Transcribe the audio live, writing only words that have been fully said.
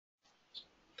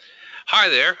Hi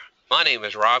there, my name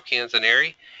is Rob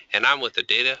Canzonire, and I'm with the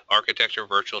Data Architecture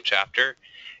Virtual Chapter.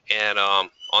 And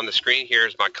on the screen here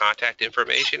is my contact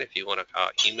information if you want to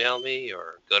email me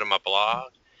or go to my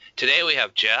blog. Today we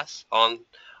have Jes on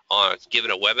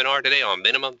giving a webinar today on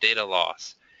minimum data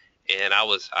loss. And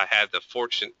I had the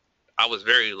fortune, I was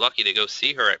very lucky to go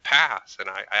see her at PASS, and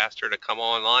I asked her to come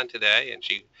online today, and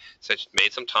she said she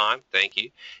made some time. Thank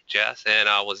you, Jes. And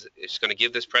I was just going to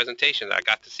give this presentation that I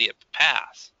got to see at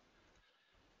PASS.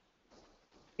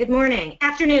 Good morning,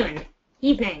 afternoon,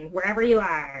 evening, wherever you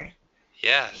are.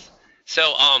 Yes.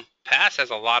 So PASS has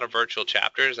a lot of virtual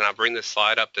chapters, and I'll bring this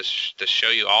slide up to show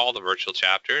you all the virtual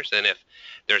chapters. And if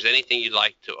there's anything you'd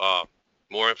like to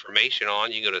more information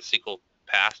on, you go to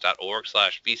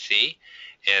sqlpass.org/VC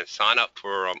and sign up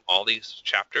for all these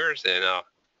chapters, and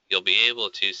you'll be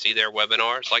able to see their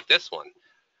webinars like this one.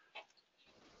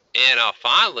 And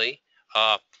finally,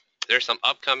 there's some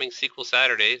upcoming SQL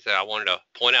Saturdays that I wanted to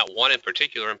point out, one in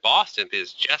particular in Boston,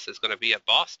 because Jes is going to be at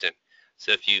Boston.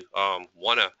 So if you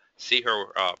want to see her,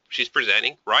 she's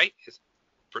presenting, right?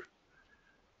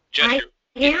 Jes, I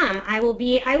am. I will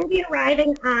be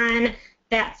arriving on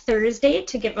that Thursday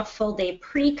to give a full day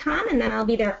pre-con, and then I'll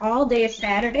be there all day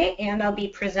Saturday, and I'll be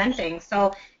presenting.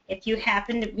 So if you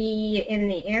happen to be in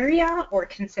the area or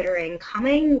considering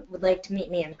coming, would like to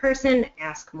meet me in person,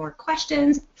 ask more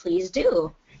questions, please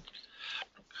do.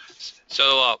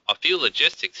 So a few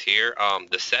logistics here.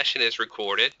 The session is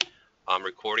recorded. I'm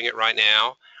recording it right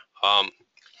now.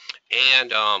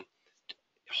 And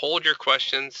hold your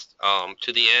questions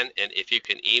to the end, and if you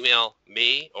can email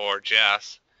me or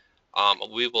Jes,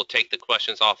 we will take the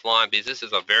questions offline, because this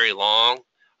is a very long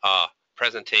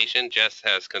presentation. Jes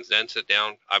has condensed it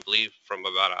down, I believe, from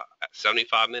about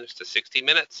 75 minutes to 60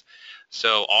 minutes.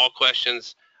 So all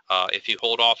questions, if you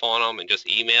hold off on them and just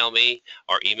email me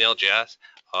or email Jes,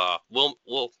 I'll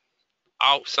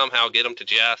somehow get them to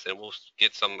Jes, and we'll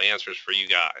get some answers for you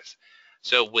guys.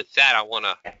 So with that, I want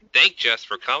to thank Jes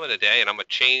for coming today, and I'm going to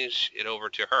change it over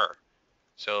to her.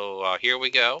 So here we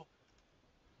go.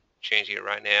 Changing it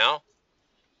right now.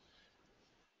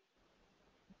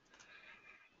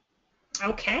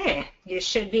 Okay, you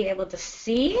should be able to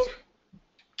see.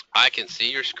 I can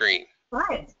see your screen.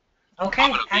 Right. Okay,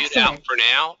 I'm going to mute out for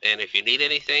now, and if you need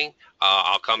anything,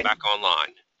 I'll come back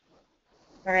online.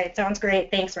 All right, sounds great.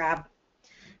 Thanks, Rob.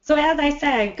 So as I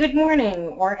said, good morning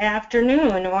or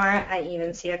afternoon, or I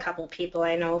even see a couple people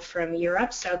I know from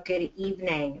Europe, so good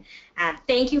evening.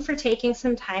 Thank you for taking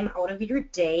some time out of your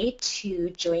day to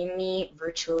join me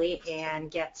virtually and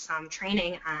get some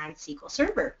training on SQL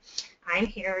Server. I'm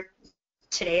here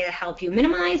today to help you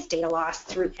minimize data loss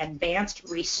through advanced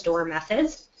restore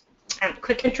methods.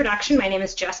 Quick introduction, my name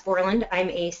is Jes Borland.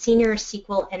 I'm a senior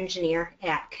SQL engineer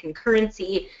at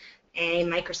Concurrency, a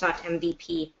Microsoft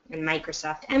MVP and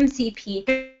Microsoft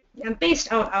MCP. I'm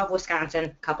based out of Wisconsin, a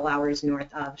couple hours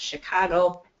north of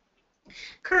Chicago.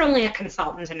 Currently a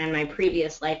consultant, and in my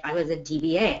previous life I was a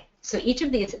DBA. So each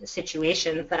of these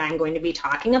situations that I'm going to be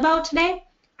talking about today,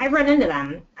 I've run into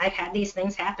them. I've had these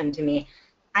things happen to me.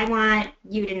 I want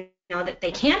you to know that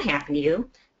they can happen to you,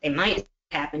 they might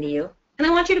happen to you, and I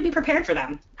want you to be prepared for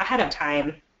them ahead of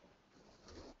time.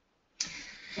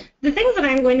 The things that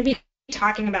I'm going to be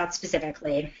talking about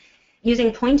specifically,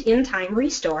 using point-in-time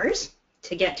restores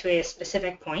to get to a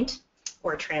specific point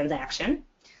or transaction,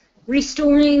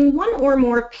 restoring one or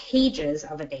more pages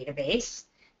of a database,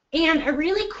 and a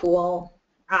really cool,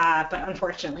 but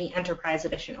unfortunately Enterprise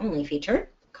Edition only feature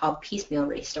called piecemeal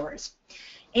restores.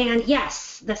 And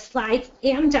yes, the slides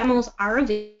and demos are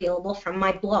available from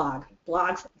my blog,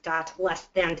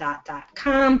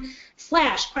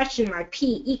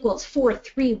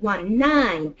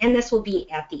 blogs.lessthan.com/P=4319, and this will be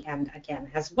at the end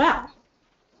again as well.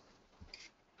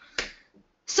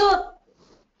 So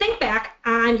think back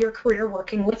on your career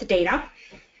working with data.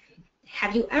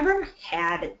 Have you ever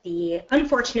had the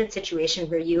unfortunate situation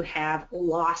where you have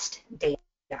lost data?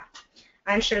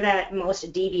 I'm sure that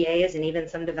most DBAs and even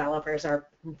some developers are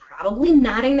probably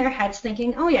nodding their heads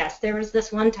thinking, oh yes, there was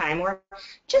this one time, or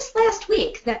just last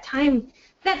week, that time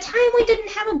we didn't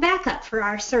have a backup for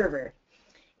our server.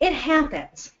 It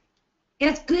happens.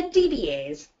 As good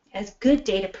DBAs, as good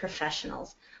data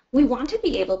professionals, we want to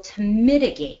be able to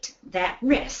mitigate that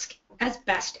risk as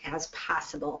best as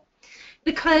possible.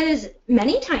 Because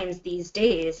many times these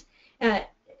days, a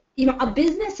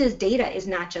business's data is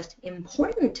not just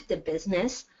important to the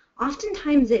business,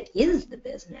 oftentimes it is the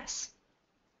business.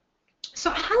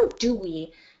 So how do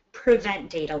we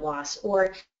prevent data loss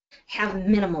or have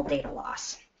minimal data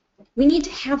loss? We need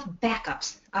to have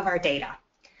backups of our data.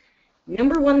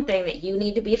 Number one thing that you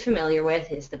need to be familiar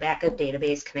with is the backup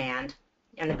database command.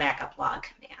 and the backup log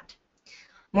command.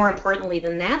 More importantly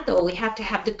than that, though, we have to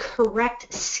have the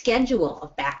correct schedule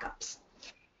of backups.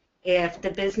 If the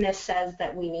business says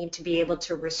that we need to be able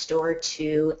to restore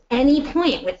to any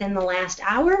point within the last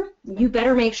hour, you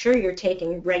better make sure you're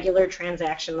taking regular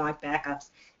transaction log backups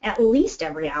at least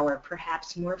every hour,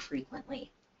 perhaps more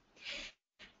frequently.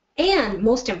 And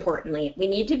most importantly, we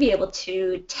need to be able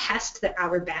to test that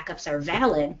our backups are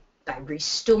valid by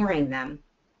restoring them.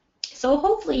 So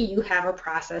hopefully you have a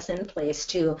process in place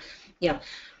to,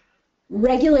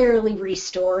 regularly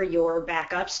restore your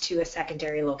backups to a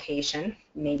secondary location.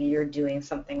 Maybe you're doing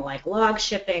something like log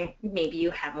shipping. Maybe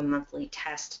you have a monthly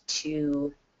test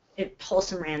to pull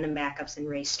some random backups and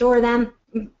restore them.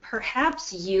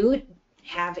 Perhaps you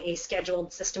have a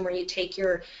scheduled system where you take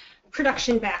your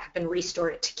production backup and restore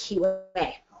it to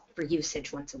QA for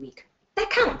usage once a week. That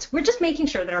counts. We're just making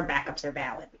sure that our backups are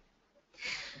valid.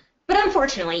 But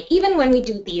unfortunately, even when we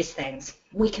do these things,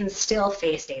 we can still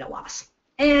face data loss.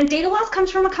 And data loss comes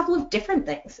from a couple of different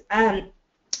things.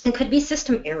 It could be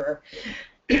system error,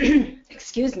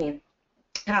 excuse me,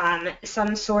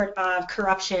 some sort of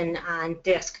corruption on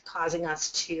disk causing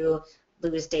us to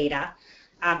lose data.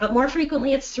 But more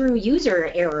frequently, it's through user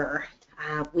error.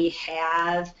 We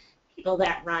have people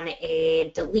that run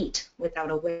a delete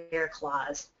without a where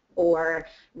clause, or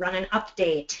run an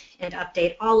update and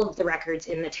update all of the records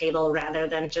in the table rather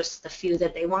than just the few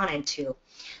that they wanted to.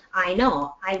 I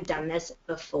know, I've done this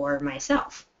before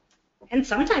myself. And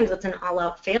sometimes it's an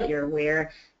all-out failure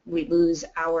where we lose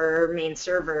our main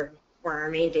server or our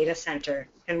main data center,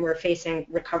 and we're facing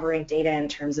recovering data in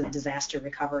terms of disaster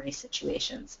recovery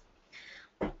situations.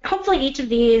 Hopefully each of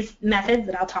these methods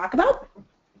that I'll talk about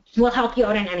will help you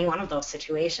out in any one of those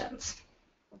situations.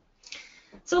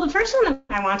 So the first one that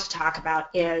I want to talk about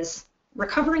is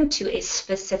recovering to a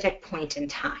specific point in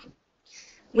time,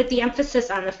 with the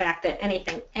emphasis on the fact that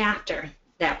anything after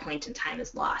that point in time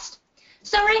is lost.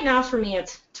 So right now for me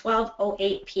it's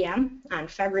 12:08 p.m. on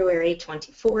February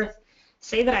 24th.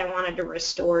 Say that I wanted to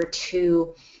restore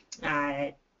to,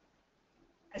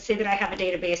 say that I have a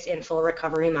database in full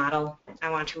recovery model. I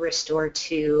want to restore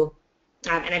to,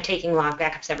 and I'm taking log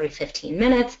backups every 15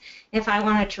 minutes. If I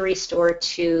wanted to restore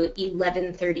to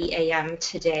 11:30 a.m.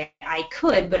 today, I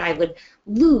could, but I would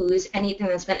lose anything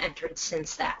that's been entered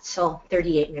since that, so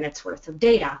 38 minutes worth of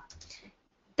data.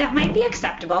 That might be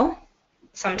acceptable.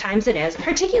 Sometimes it is,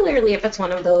 particularly if it's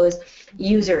one of those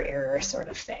user error sort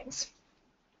of things.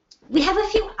 We have a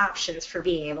few options for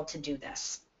being able to do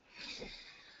this.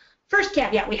 First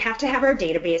caveat, we have to have our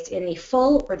database in the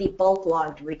full or the bulk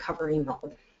logged recovery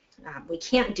mode. We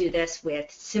can't do this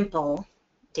with simple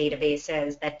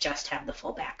databases that just have the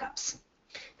full backups.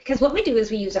 Because what we do is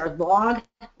we use our log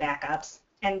backups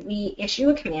and we issue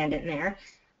a command in there.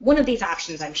 One of these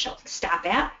options I'm showing, stop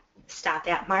at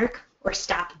mark, or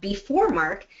stop before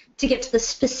mark to get to the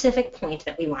specific point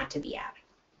that we want to be at.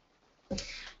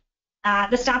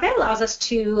 The stop at allows us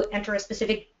to enter a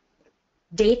specific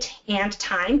date and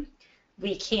time.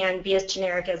 We can be as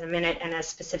generic as a minute and as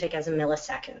specific as a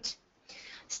millisecond.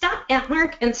 Stop at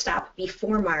mark and stop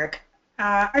before mark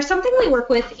are something we work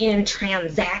with in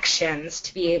transactions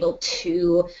to be able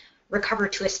to recover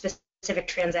to a specific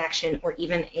transaction or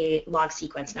even a log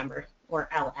sequence number, or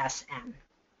LSN.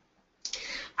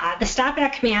 The stop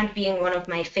at command being one of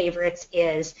my favorites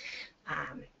is,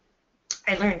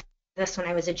 I learned this when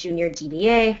I was a junior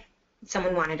DBA.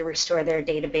 Someone wanted to restore their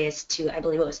database to, I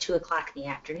believe it was 2 o'clock in the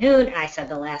afternoon, and I said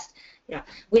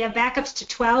we have backups to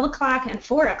 12 o'clock and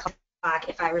 4 o'clock.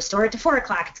 If I restore it to 4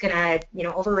 o'clock, it's going to,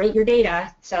 overwrite your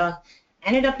data. So I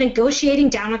ended up negotiating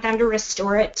down with them to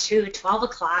restore it to 12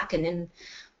 o'clock, and in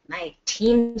my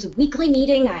team's weekly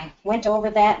meeting, I went over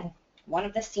that, and one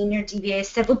of the senior DBAs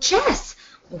said, well, Jess,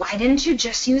 why didn't you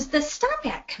just use the stop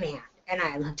at command? And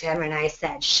I looked at him and I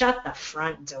said, shut the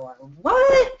front door.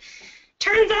 What?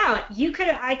 Turns out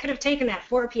I could have taken that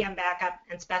 4 p.m. backup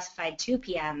and specified 2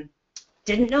 p.m.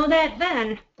 Didn't know that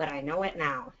then, but I know it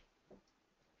now.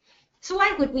 So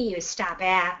why would we use stop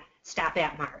at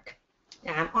mark?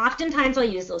 Oftentimes I'll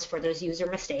use those for those user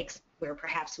mistakes where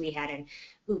perhaps we had an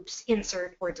oops,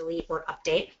 insert or delete or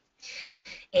update,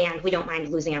 and we don't mind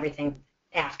losing everything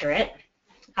after it.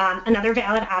 Another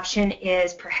valid option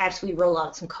is perhaps we roll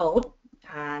out some code,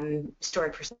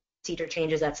 stored procedure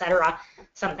changes, etc.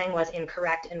 Something was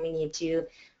incorrect and we need to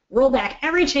roll back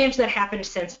every change that happened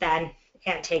since then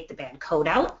and take the bad code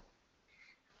out.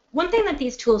 One thing that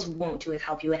these tools won't do is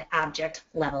help you with object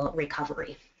level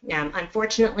recovery.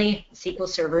 Unfortunately, SQL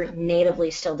Server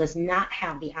natively still does not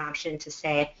have the option to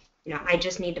say, I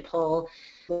just need to pull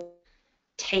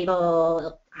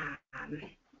table,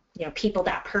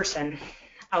 people.person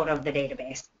out of the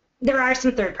database. There are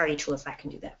some third-party tools that can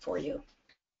do that for you.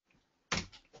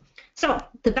 So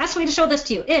the best way to show this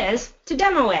to you is to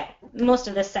demo it. Most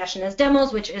of this session is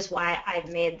demos, which is why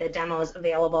I've made the demos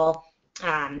available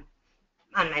on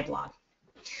my blog.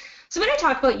 So I'm going to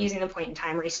talk about using the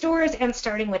point-in-time restores and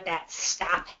starting with that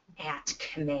stop at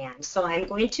command. So I'm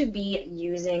going to be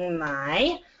using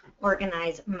my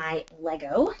Organize My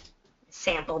Lego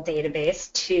sample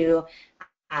database to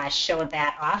show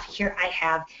that off. Here I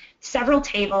have several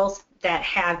tables that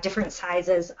have different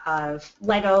sizes of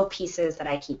Lego pieces that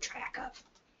I keep track of.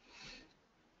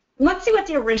 Let's see what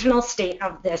the original state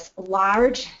of this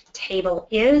large table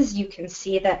is. You can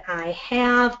see that I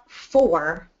have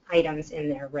 4 items in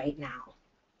there right now.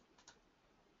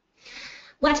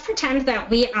 Let's pretend that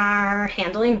we are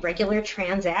handling regular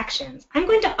transactions. I'm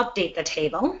going to update the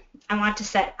table. I want to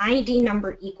set ID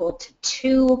number equal to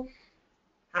 2,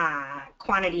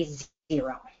 quantity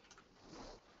 0.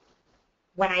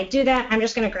 When I do that, I'm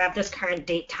just going to grab this current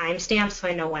date timestamp so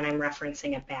I know when I'm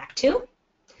referencing it back to.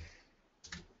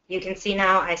 You can see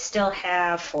now I still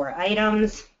have 4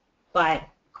 items, but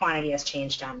quantity has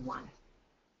changed on 1.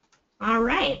 All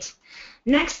right.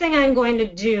 Next thing I'm going to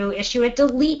do, issue a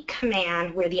delete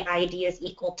command where the ID is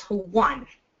equal to 1.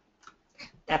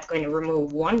 That's going to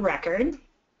remove 1 record.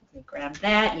 Let me grab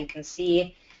that. You can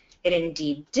see it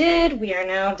indeed did. We are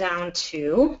now down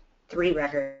to 3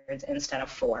 records instead of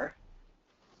 4.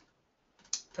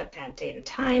 Put that date and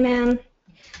time in.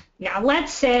 Now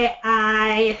let's say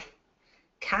I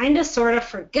kind of sort of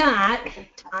forgot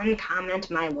to uncomment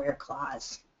my where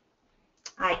clause.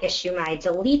 I issue my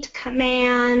delete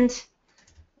command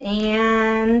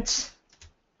and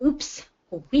oops,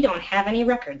 we don't have any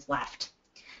records left.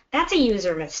 That's a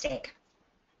user mistake.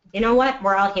 You know what?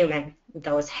 We're all human.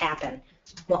 Those happen.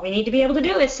 What we need to be able to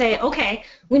do is say, okay,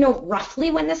 we know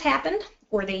roughly when this happened,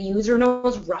 or the user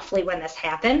knows roughly when this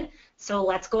happened, so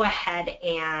let's go ahead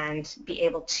and be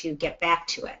able to get back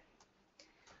to it.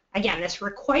 Again, this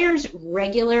requires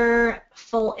regular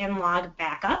full in log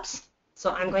backups,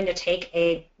 so I'm going to take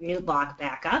a new log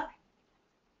backup.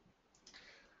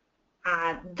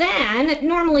 Then,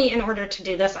 normally in order to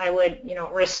do this, I would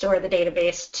restore the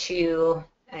database to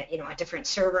a different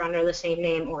server under the same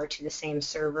name or to the same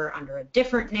server under a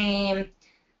different name.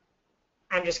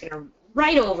 I'm just going to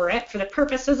write over it for the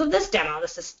purposes of this demo.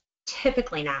 This is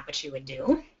typically not what you would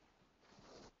do.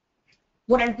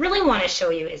 What I really want to show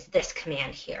you is this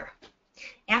command here.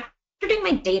 After doing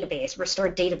my database, restore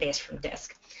database from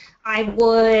disk, I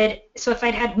would, so if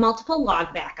I'd had multiple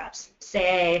log backups,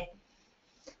 say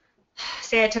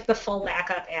I took the full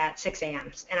backup at 6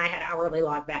 a.m. and I had hourly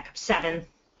log backup 7,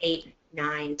 8,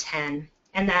 9, 10,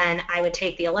 and then I would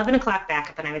take the 11 o'clock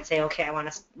backup and I would say, okay, I want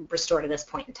to restore to this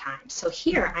point in time. So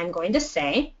here I'm going to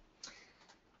say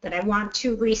that I want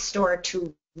to restore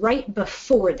to right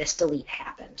before this delete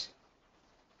happened.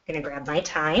 I'm going to grab my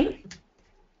time,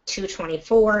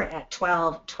 2:24 at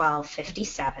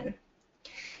 12:57.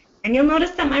 And you'll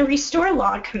notice that my restore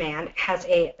log command has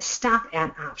a stop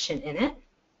at option in it.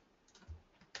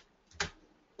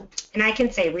 And I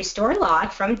can say restore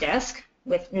log from disk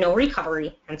with no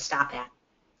recovery and stop at.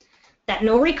 That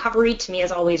no recovery to me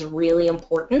is always really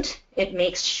important. It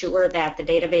makes sure that the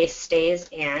database stays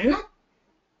in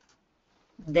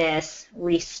this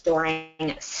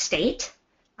restoring state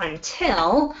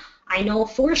until I know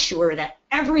for sure that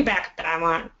every backup that I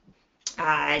want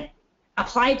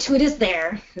applied to it is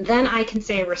there. Then I can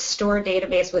say restore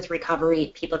database with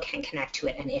recovery. People can connect to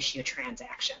it and issue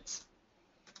transactions.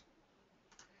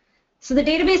 So the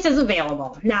database is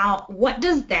available. Now, what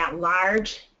does that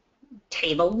large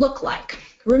table look like?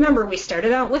 Remember, we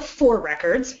started out with 4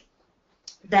 records.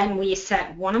 Then we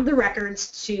set one of the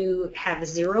records to have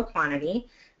 0 quantity.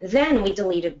 Then we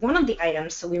deleted one of the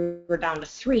items, so we were down to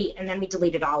 3, and then we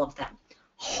deleted all of them.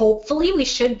 Hopefully, we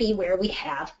should be where we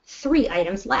have 3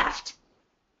 items left.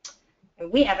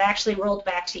 And we have actually rolled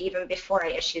back to even before I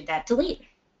issued that delete.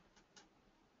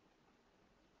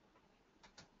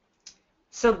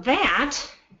 So that,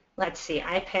 let's see,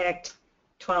 I picked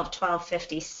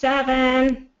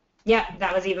 12:57. Yep,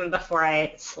 that was even before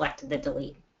I selected the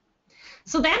delete.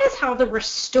 So that is how the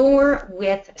restore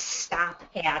with stop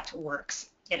at works.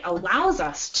 It allows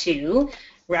us to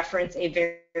reference a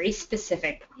very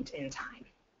specific point in time.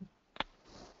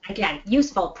 Again,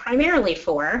 useful primarily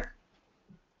for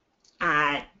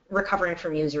recovering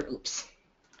from user oops.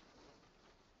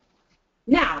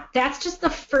 Now, that's just the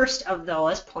first of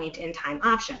those point-in-time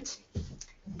options.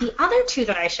 The other 2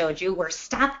 that I showed you were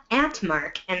stop at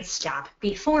mark and stop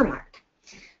before mark.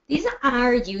 These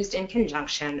are used in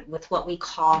conjunction with what we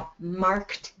call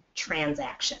marked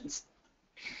transactions.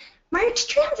 Marked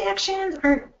transactions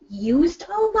aren't used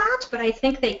a lot, but I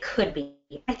think they could be.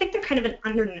 I think they're kind of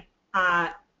an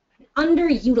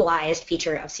underutilized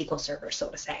feature of SQL Server, so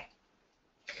to say.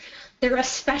 They're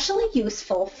especially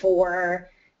useful for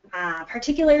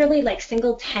particularly like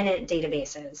single tenant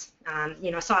databases.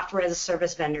 Software as a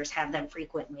service vendors have them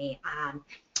frequently.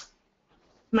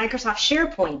 Microsoft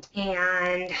SharePoint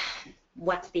and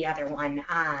what's the other one?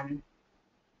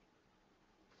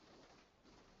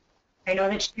 I know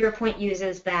that SharePoint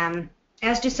uses them,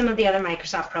 as do some of the other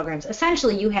Microsoft programs.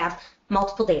 Essentially, you have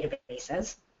multiple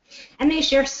databases, and they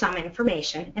share some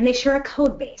information, and they share a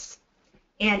code base.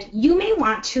 And you may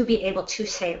want to be able to,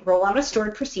 say, roll out a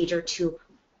stored procedure to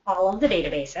all of the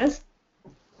databases,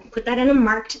 put that in a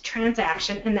marked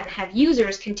transaction, and then have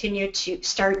users continue to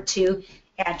start to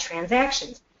add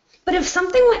transactions. But if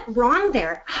something went wrong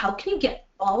there, how can you get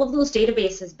all of those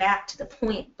databases back to the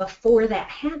point before that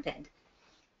happened?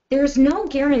 There's no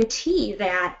guarantee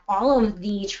that all of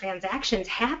the transactions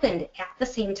happened at the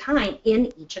same time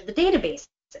in each of the databases.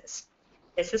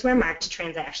 This is where marked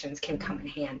transactions can come in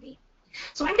handy.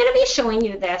 So I'm going to be showing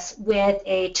you this with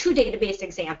a two database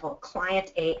example,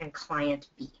 Client A and Client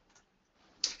B.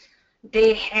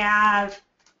 They have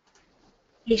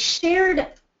a shared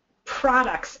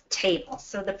products table.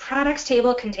 So the products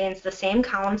table contains the same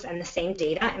columns and the same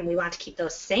data, and we want to keep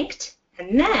those synced.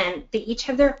 And then they each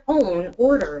have their own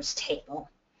orders table.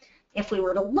 If we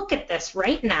were to look at this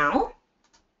right now,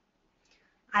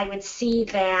 I would see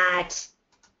that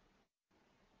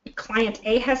Client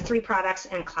A has 3 products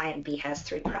and Client B has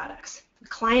 3 products.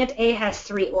 Client A has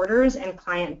 3 orders and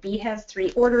Client B has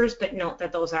 3 orders, but note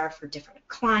that those are for different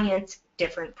clients,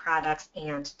 different products,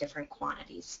 and different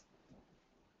quantities.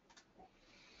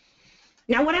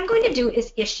 Now what I'm going to do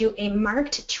is issue a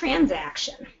marked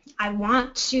transaction. I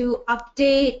want to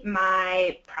update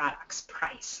my product's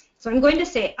price. So I'm going to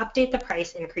say update the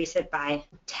price, increase it by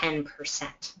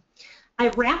 10%. I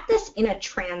wrap this in a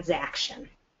transaction.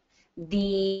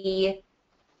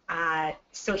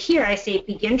 So here I say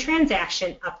begin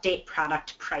transaction, update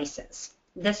product prices.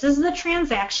 This is the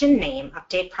transaction name,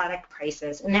 update product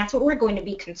prices, and that's what we're going to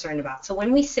be concerned about. So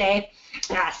when we say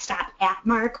stop at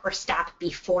mark or stop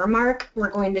before mark, we're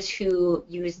going to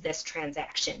use this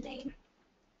transaction name.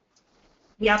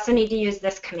 We also need to use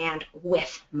this command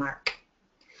with mark.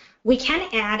 We can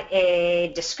add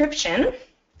a description.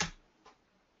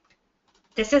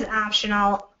 This is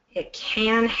optional. It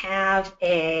can have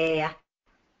a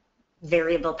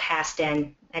variable passed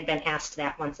in. I've been asked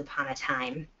that once upon a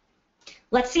time.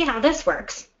 Let's see how this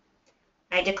works.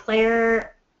 I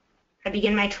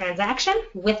begin my transaction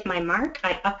with my mark,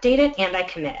 I update it, and I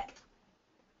commit it.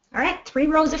 All right, 3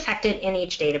 rows affected in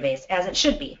each database, as it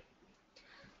should be.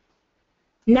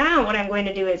 Now what I'm going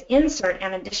to do is insert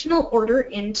an additional order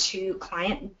into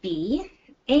Client B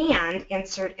and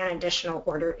insert an additional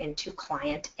order into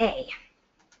Client A.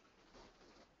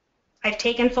 I've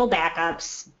taken full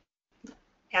backups.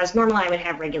 As normal, I would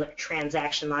have regular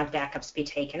transaction log backups be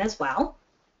taken as well.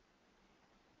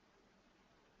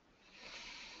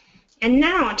 And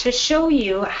now to show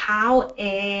you how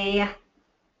a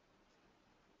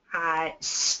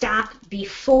stop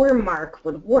before mark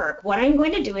would work, what I'm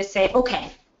going to do is say,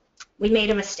 okay, we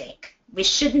made a mistake. We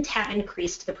shouldn't have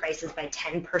increased the prices by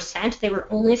 10%. They were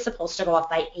only supposed to go up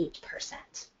by 8%.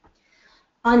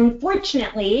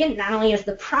 Unfortunately, not only is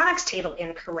the products table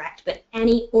incorrect, but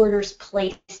any orders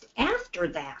placed after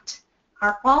that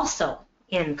are also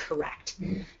incorrect.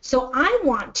 So I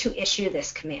want to issue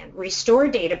this command, restore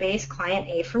database client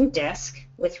A from disk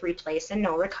with replace and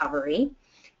no recovery,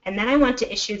 and then I want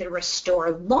to issue the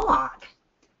restore log,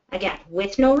 again,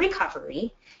 with no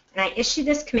recovery, and I issue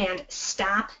this command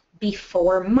stop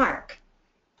before mark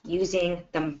using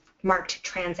the marked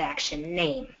transaction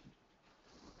name.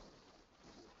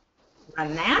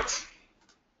 Run that.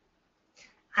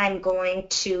 I'm going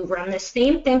to run the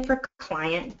same thing for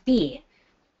client B.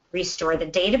 Restore the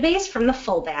database from the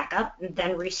full backup, and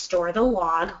then restore the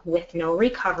log with no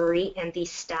recovery and the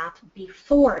stop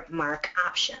before mark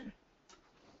option.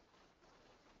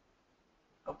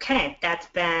 Okay, that's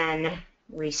been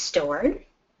restored.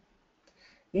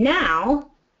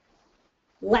 Now,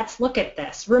 let's look at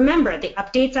this. Remember, the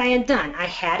updates I had done, I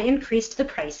had increased the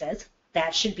prices.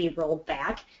 That should be rolled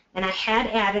back. And I had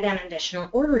added an additional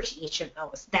order to each of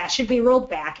those. That should be rolled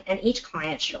back, and each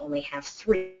client should only have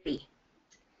 3.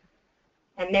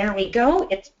 And there we go.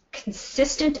 It's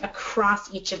consistent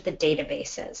across each of the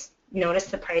databases. Notice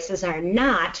the prices are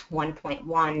not 1.1,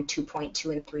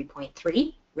 2.2, and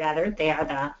 3.3. Rather, they are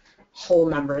the whole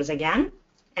numbers again.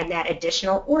 And that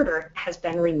additional order has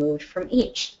been removed from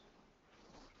each.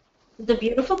 The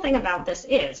beautiful thing about this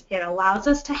is it allows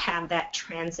us to have that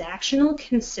transactional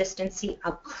consistency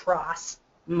across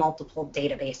multiple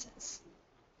databases.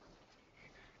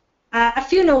 A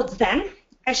few notes then.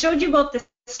 I showed you both the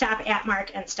stop at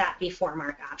mark and stop before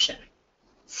mark option.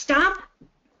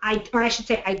 I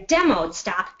demoed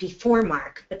stop before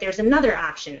mark, but there's another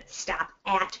option, stop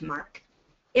at mark.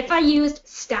 If I used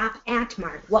stop at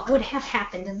mark, what would have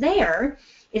happened there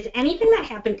is anything that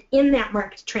happened in that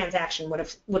marked transaction would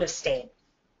have stayed.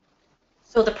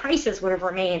 So the prices would have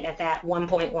remained at that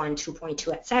 1.1,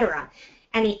 2.2, etc.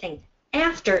 Anything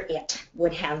after it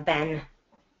would have been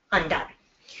undone.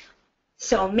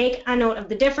 So make a note of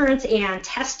the difference and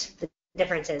test the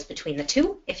differences between the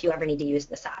two if you ever need to use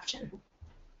this option.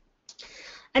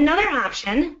 Another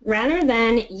option, rather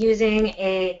than using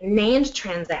a named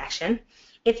transaction,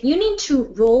 if you need to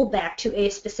roll back to a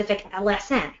specific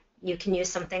LSN, you can use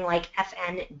something like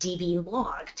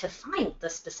fndblog to find the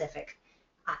specific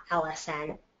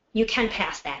LSN. You can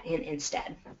pass that in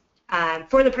instead.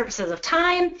 For the purposes of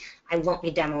time, I won't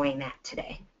be demoing that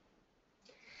today.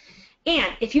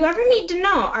 And if you ever need to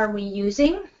know, are we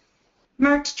using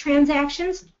marked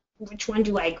transactions? Which one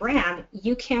do I grab?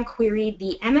 You can query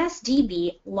the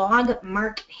MSDB log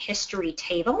mark history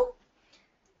table.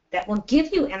 That will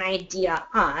give you an idea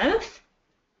of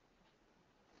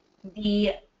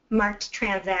the marked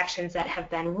transactions that have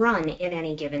been run in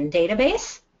any given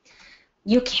database.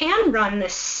 You can run the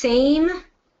same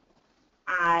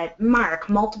mark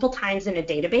multiple times in a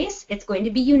database. It's going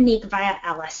to be unique via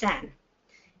LSN.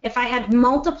 If I had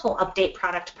multiple update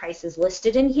product prices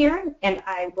listed in here and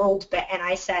I rolled back and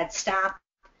I said stop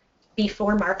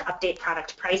before mark update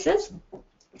product prices,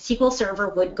 SQL Server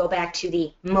would go back to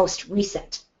the most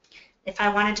recent. If I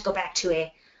wanted to go back to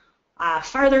a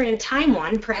farther in time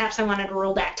one, perhaps I wanted to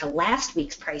roll back to last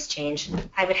week's price change,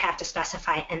 I would have to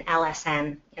specify an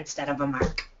LSN instead of a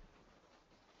mark.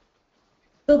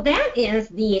 So that is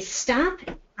the stop,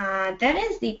 that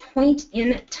is the point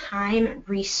in time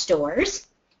restores.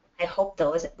 I hope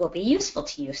those will be useful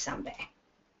to you someday.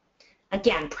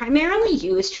 Again, primarily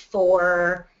used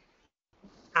for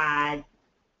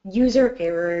user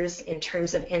errors in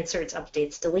terms of inserts,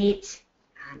 updates, deletes,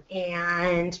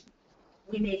 and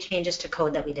we made changes to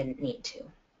code that we didn't need to.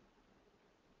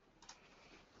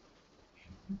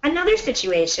 Another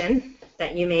situation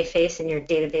that you may face in your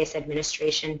database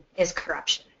administration is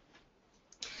corruption.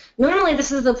 Normally,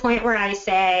 this is the point where I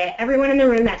say, everyone in the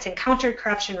room that's encountered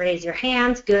corruption, raise your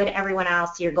hands. Good, everyone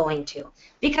else, you're going to.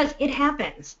 Because it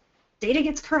happens. Data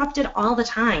gets corrupted all the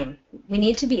time. We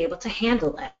need to be able to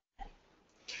handle it.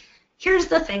 Here's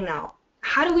the thing, though.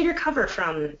 How do we recover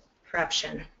from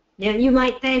corruption? You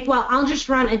might think, well, I'll just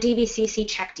run a DVCC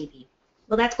check DB.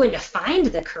 Well, that's going to find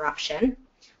the corruption.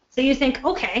 So you think,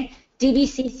 okay,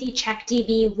 DVCC check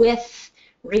DB with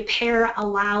repair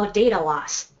allow data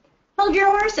loss. Hold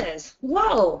your horses.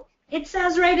 Whoa, it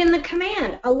says right in the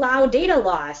command, allow data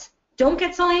loss. Don't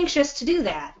get so anxious to do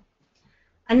that.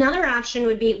 Another option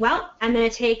would be, well, I'm going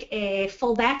to take a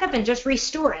full backup and just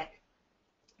restore it.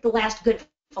 The last good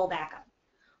full backup.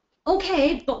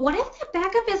 Okay, but what if that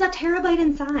backup is a terabyte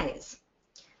in size?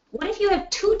 What if you have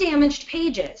 2 damaged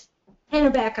pages and a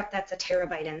backup that's a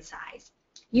terabyte in size?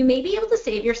 You may be able to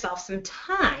save yourself some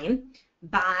time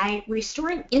by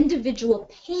restoring individual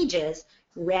pages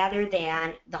rather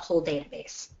than the whole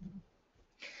database.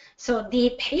 So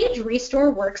the page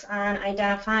restore works on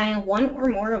identifying one or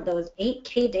more of those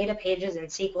 8K data pages in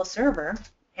SQL Server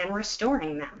and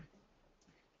restoring them.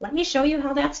 Let me show you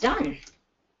how that's done.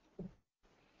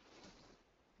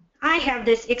 I have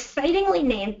this excitingly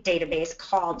named database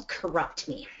called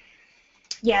CorruptMe.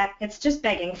 Yeah, it's just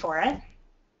begging for it.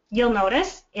 You'll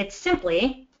notice it's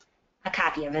simply a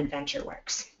copy of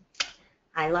AdventureWorks.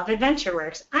 I love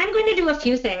AdventureWorks. I'm going to do a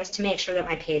few things to make sure that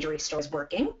my page restore is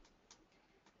working.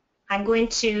 I'm going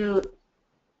to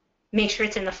make sure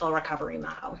it's in the full recovery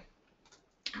model.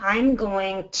 I'm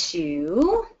going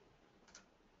to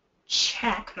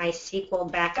check my SQL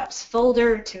backups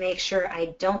folder to make sure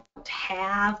I don't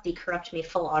have the CorruptMe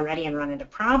full already and run into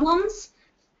problems.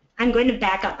 I'm going to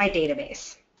back up my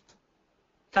database,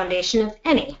 foundation of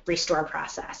any restore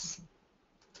process.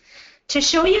 To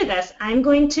show you this, I'm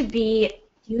going to be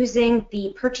using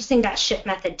the purchasing.ship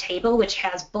method table, which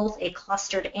has both a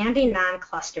clustered and a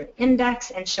non-clustered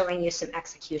index, and showing you some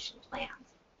execution plans.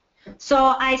 So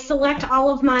I select all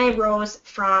of my rows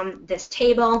from this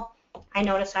table. I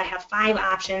notice I have 5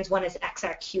 options. One is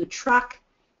XRQ truck.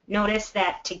 Notice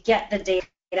that to get the data,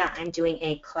 I'm doing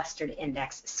a clustered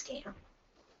index scan.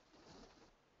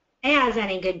 As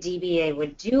any good DBA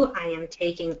would do, I am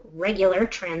taking regular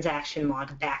transaction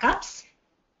log backups.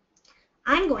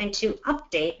 I'm going to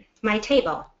update my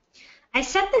table. I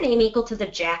set the name equal to the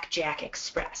Jack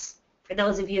Express. For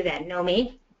those of you that know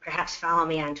me, perhaps follow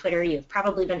me on Twitter, you've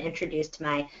probably been introduced to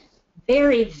my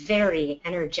very, very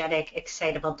energetic,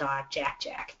 excitable dog,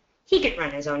 Jack. He could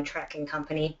run his own trucking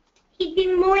company. He'd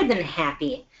be more than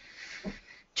happy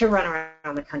to run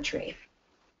around the country.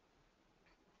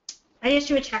 I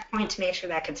issue a checkpoint to make sure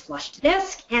that gets flushed to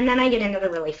disk, and then I get into the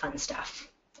really fun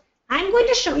stuff. I'm going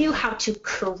to show you how to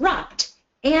corrupt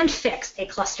and fix a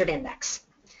clustered index.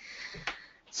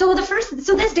 So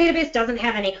this database doesn't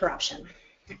have any corruption.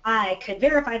 I could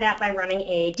verify that by running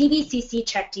a DVCC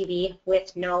checkDB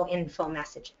with no info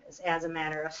messages. As a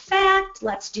matter of fact,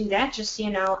 let's do that just so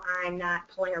you know I'm not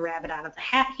pulling a rabbit out of the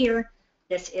hat here.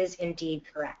 This is indeed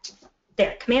correct.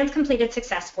 There, commands completed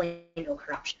successfully, no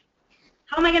corruption.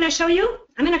 How am I going to show you?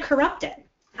 I'm going to corrupt it.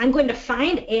 I'm going to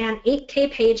find an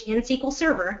 8K page in SQL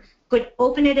Server, going to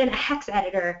open it in a hex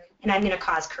editor, and I'm going to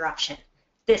cause corruption.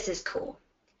 This is cool.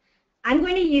 I'm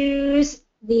going to use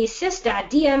the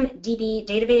sys.dmdb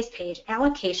database page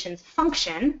allocations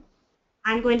function.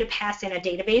 I'm going to pass in a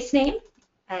database name,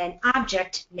 an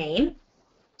object name,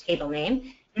 table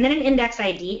name, and then an index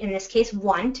ID, in this case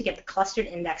 1, to get the clustered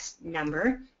index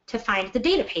number to find the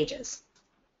data pages.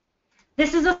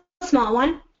 This is a small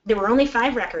one. There were only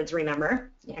 5 records,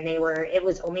 remember, and it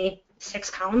was only 6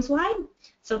 columns wide.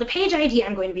 So the page ID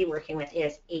I'm going to be working with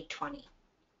is 820.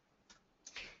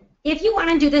 If you want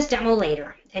to do this demo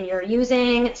later and you're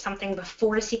using something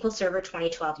before SQL Server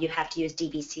 2012, you have to use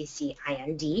DBCC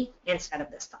IND instead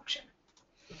of this function.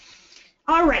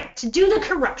 All right, to do the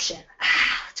corruption,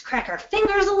 let's crack our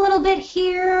fingers a little bit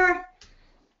here.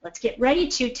 Let's get ready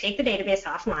to take the database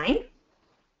offline.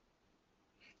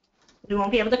 We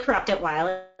won't be able to corrupt it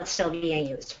while it's still being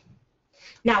used.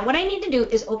 Now, what I need to do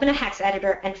is open a hex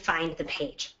editor and find the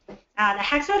page. The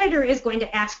hex editor is going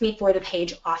to ask me for the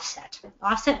page offset.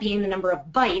 Offset being the number of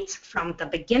bytes from the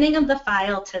beginning of the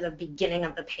file to the beginning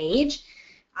of the page.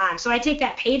 So I take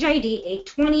that page ID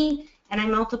 820 and I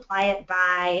multiply it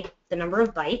by the number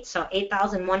of bytes, so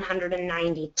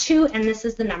 8,192, and this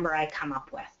is the number I come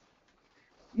up with.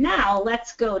 Now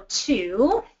let's go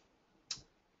to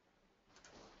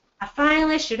a file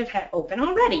I should have had open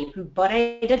already, but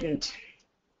I didn't.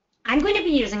 I'm going to be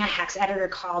using a hex editor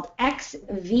called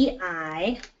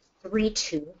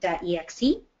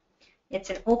xvi32.exe. It's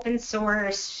an open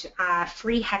source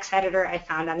free hex editor I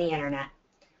found on the internet.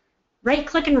 Right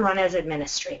click and run as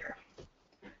administrator.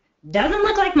 Doesn't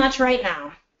look like much right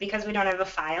now because we don't have a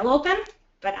file open,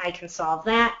 but I can solve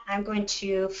that. I'm going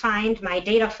to find my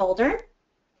data folder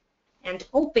and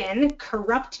open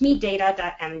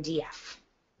corruptmedata.mdf.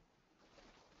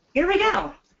 Here we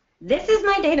go. This is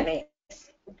my database.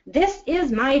 This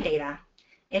is my data.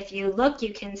 If you look,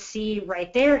 you can see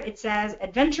right there it says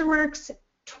AdventureWorks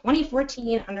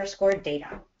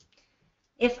 2014_data.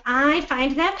 If I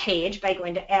find that page by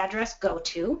going to address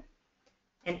go-to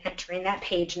and entering that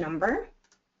page number,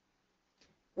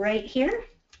 right here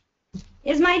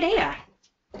is my data.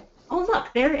 Oh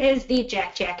look, there is the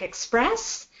Jack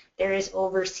Express. There is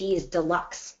Overseas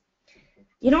Deluxe.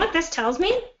 You know what this tells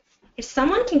me? If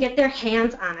someone can get their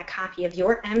hands on a copy of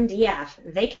your MDF,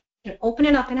 they can open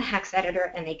it up in a hex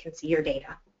editor and they can see your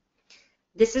data.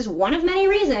 This is one of many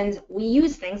reasons we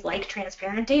use things like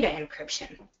transparent data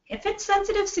encryption. If it's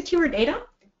sensitive, secure data,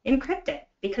 encrypt it,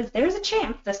 because there's a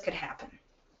chance this could happen.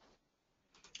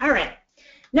 All right,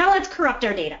 now let's corrupt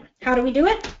our data. How do we do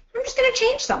it? I'm just going to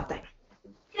change something.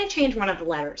 I'm going to change one of the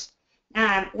letters.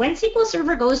 When SQL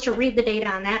Server goes to read the data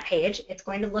on that page, it's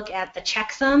going to look at the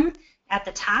checksum at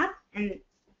the top and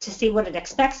to see what it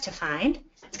expects to find.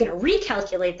 It's going to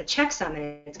recalculate the checksum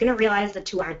and it's going to realize the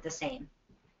two aren't the same.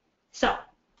 So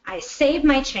I save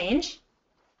my change,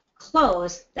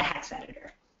 close the hex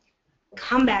editor,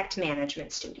 come back to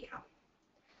Management Studio. I'm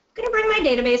going to bring my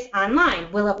database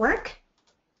online. Will it work?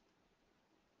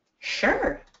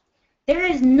 Sure. There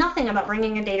is nothing about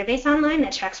bringing a database online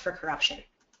that checks for corruption.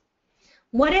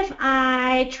 What if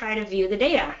I try to view the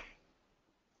data?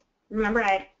 Remember,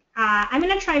 I'm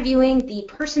going to try viewing the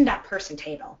person.person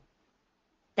table.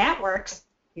 That works,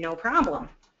 no problem.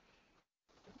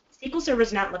 SQL Server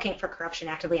is not looking for corruption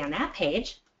actively on that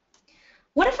page.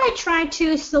 What if I try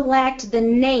to select the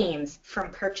names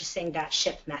from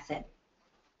purchasing.ship method?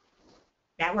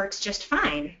 That works just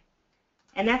fine.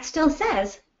 And that still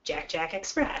says Jack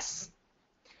Express.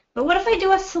 But what if I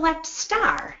do a select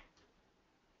star?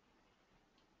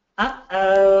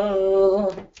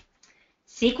 Uh-oh.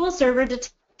 SQL Server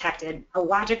detected a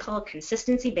logical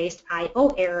consistency-based I/O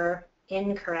error,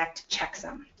 incorrect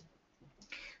checksum.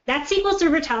 That's SQL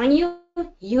Server telling you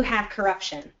you have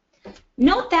corruption.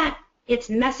 Note that It's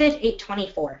message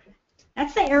 824.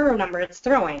 That's the error number it's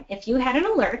throwing. If you had an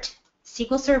alert,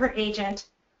 SQL Server agent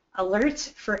alert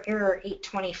for error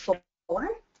 824,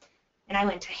 and I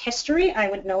went to history, I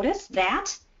would notice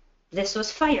that this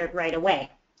was fired right away.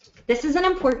 This is an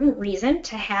important reason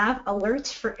to have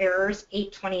alerts for errors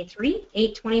 823,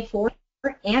 824,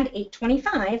 and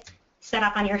 825 set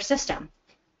up on your system.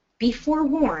 Be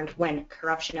forewarned when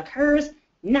corruption occurs,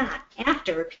 not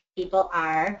after people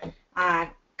are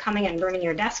coming and burning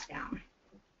your desk down.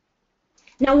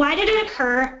 Now, why did it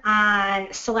occur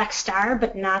on select star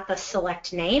but not the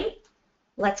select name?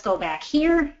 Let's go back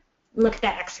here, look at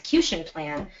that execution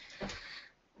plan.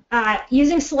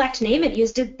 Using select name, it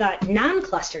used the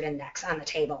non-clustered index on the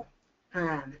table.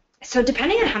 So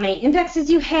depending on how many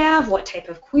indexes you have, what type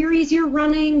of queries you're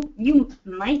running, you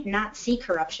might not see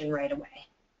corruption right away.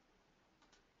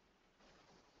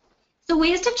 So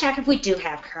ways to check if we do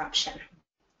have corruption.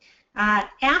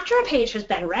 After a page has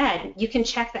been read, you can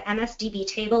check the MSDB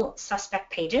table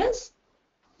suspect pages.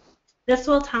 This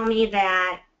will tell me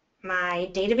that my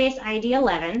database ID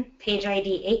 11, page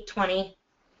ID 820,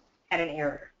 had an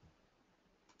error.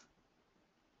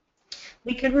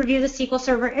 We could review the SQL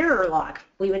Server error log.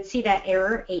 We would see that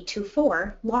error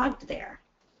 824 logged there.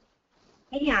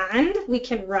 And we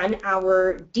can run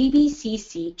our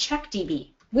DBCC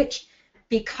checkDB, which,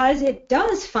 because it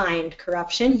does find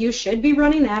corruption, you should be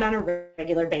running that on a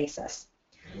regular basis.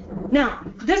 Now,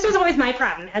 this was always my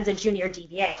problem as a junior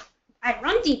DBA. I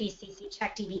run DBCC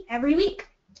checkDB every week.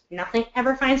 Nothing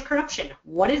ever finds corruption.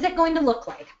 What is it going to look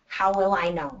like? How will I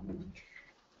know?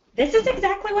 This is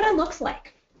exactly what it looks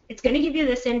like. It's going to give you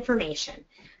this information.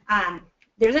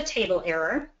 There's a table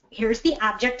error. Here's the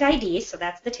object ID, so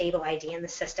that's the table ID in the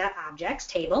sys.objects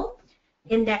table,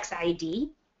 index ID,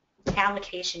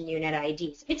 allocation unit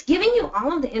IDs. It's giving you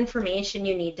all of the information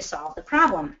you need to solve the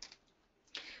problem.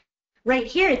 Right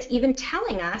here, it's even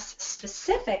telling us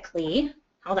specifically,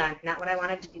 hold on, not what I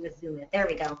wanted to do with zoom in. There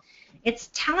we go. It's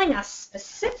telling us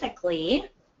specifically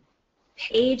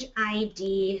page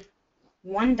ID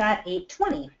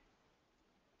 1.820.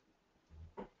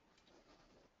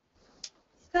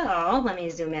 So let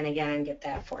me zoom in again and get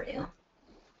that for you.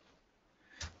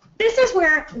 This is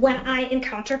where, when I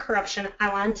encounter corruption,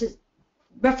 I want to,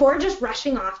 before just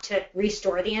rushing off to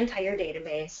restore the entire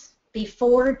database,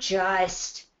 before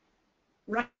just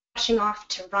rushing off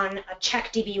to run a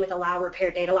checkDB with allow repair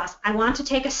data loss, I want to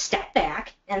take a step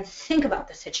back and think about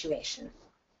the situation.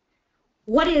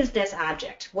 What is this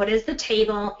object? What is the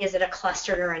table? Is it a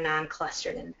clustered or a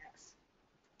non-clustered index?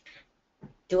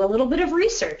 Do a little bit of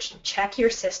research. Check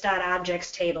your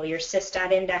sys.objects table, your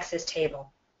sys.indexes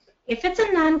table. If it's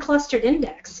a non-clustered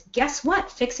index, guess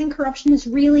what? Fixing corruption is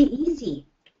really easy.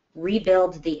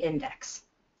 Rebuild the index.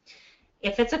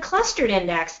 If it's a clustered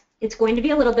index, it's going to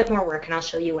be a little bit more work, and I'll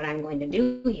show you what I'm going to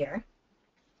do here.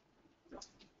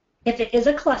 If it is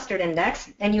a clustered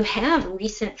index, and you have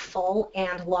recent full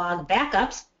and log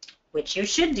backups, which you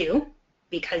should do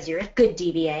because you're a good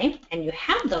DBA and you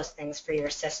have those things for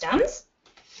your systems,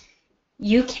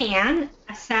 you can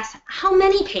assess how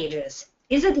many pages.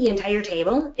 Is it the entire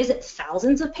table? Is it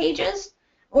thousands of pages?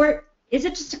 Or is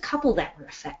it just a couple that were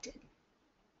affected?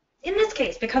 In this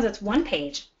case, because it's one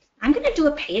page, I'm going to do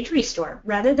a page restore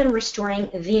rather than restoring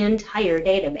the entire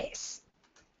database.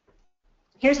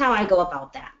 Here's how I go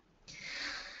about that.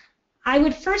 I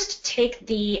would first take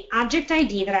the object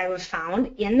ID that I would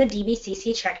found in the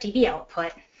DBCC checkDB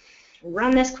output,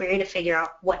 run this query to figure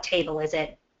out what table is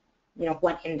it,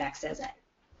 what index is it.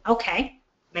 Okay,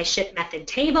 my ship method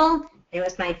table, it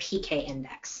was my PK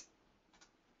index.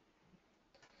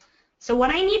 So what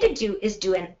I need to do is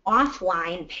do an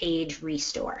offline page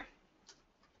restore.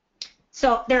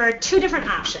 So there are two different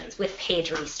options with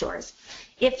page restores.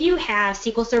 If you have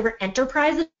SQL Server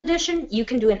Enterprise Edition, you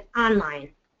can do an online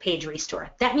page restore.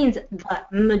 That means the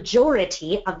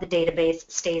majority of the database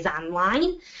stays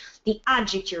online. The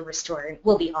object you're restoring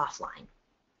will be offline.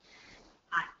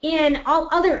 In all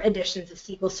other editions of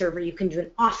SQL Server, you can do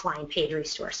an offline page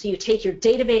restore. So you take your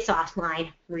database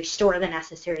offline, restore the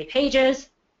necessary pages,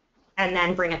 and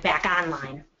then bring it back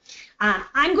online.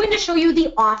 I'm going to show you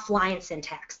the offline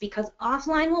syntax because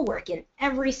offline will work in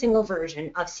every single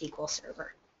version of SQL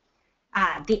Server.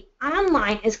 The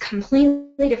online is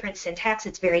completely different syntax.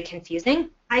 It's very confusing.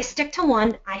 I stick to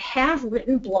one. I have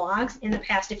written blogs in the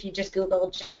past. If you just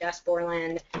Google Jes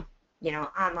Borland,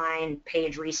 online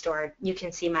page restore, you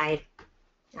can see my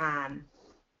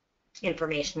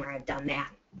information where I've done that.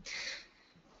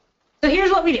 So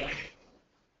here's what we do.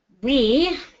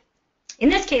 In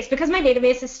this case, because my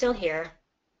database is still here,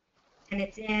 and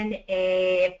it's in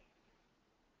a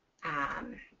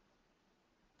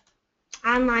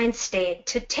online state.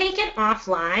 To take it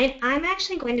offline, I'm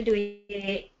actually going to do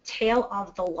a tail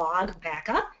of the log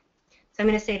backup. So I'm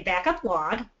going to say backup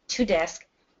log to disk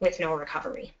with no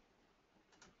recovery.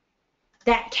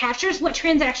 That captures what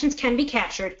transactions can be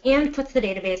captured and puts the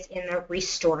database in the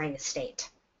restoring state.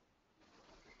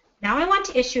 Now I want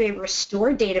to issue a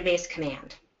restore database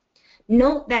command.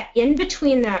 Note that in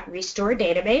between the restore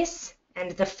database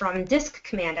and the from disk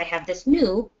command, I have this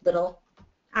new little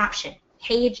option,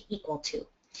 page equal to.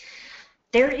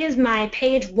 There is my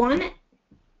page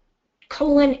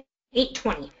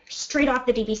 1:820, straight off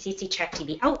the DBCC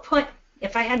CheckDB output.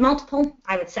 If I had multiple,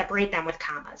 I would separate them with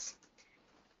commas.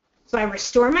 So I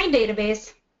restore my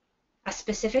database, a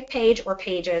specific page or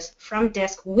pages from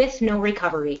disk with no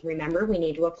recovery. Remember, we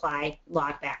need to apply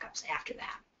log backups after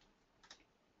that.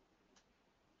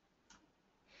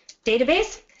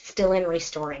 Database, still in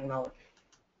restoring mode.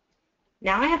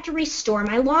 Now I have to restore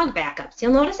my log backups.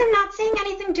 You'll notice I'm not saying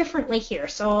anything differently here.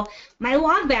 So my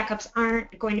log backups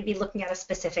aren't going to be looking at a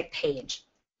specific page.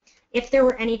 If there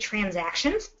were any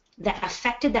transactions that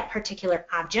affected that particular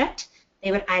object,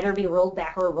 they would either be rolled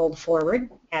back or rolled forward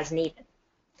as needed.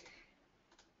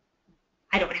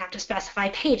 I don't have to specify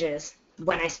pages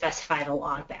when I specify the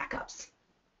log backups.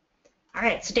 All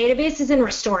right, so database is in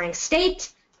restoring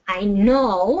state. I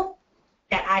know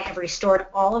that I have restored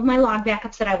all of my log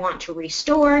backups that I want to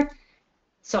restore,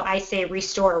 so I say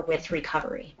restore with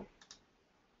recovery.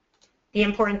 The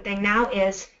important thing now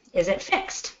is it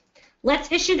fixed?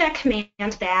 Let's issue that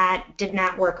command that did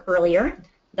not work earlier,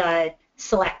 the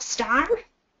select star.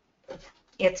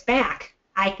 It's back.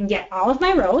 I can get all of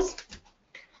my rows,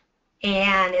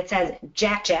 and it says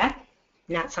Jack,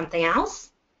 not something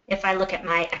else. If I look at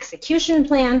my execution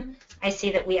plan, I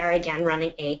see that we are again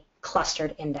running a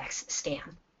clustered index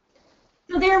scan.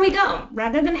 So there we go.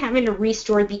 Rather than having to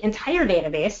restore the entire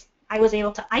database, I was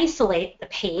able to isolate the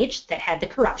page that had the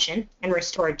corruption and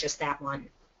restore just that one.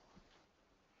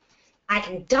 I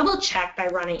can double check by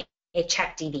running a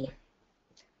CheckDB.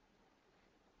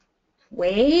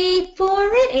 Wait for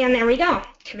it, and there we go.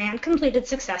 Command completed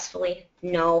successfully.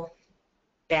 No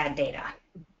bad data.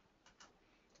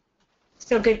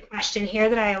 So good question here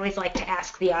that I always like to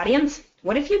ask the audience.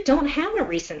 What if you don't have a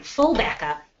recent full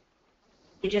backup?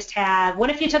 You just have, what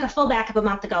if you took a full backup a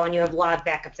month ago and you have log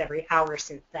backups every hour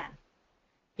since then?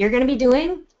 You're going to be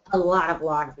doing a lot of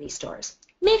log restores.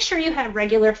 Make sure you have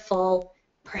regular, full,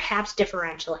 perhaps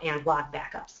differential, and log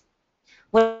backups.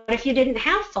 What if you didn't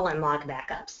have full and log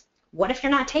backups? What if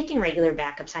you're not taking regular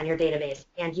backups on your database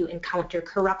and you encounter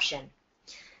corruption?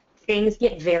 Things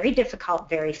get very difficult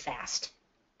very fast.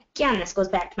 Again, this goes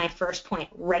back to my first point.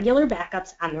 Regular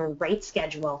backups on the right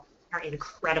schedule are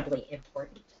incredibly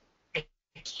important. I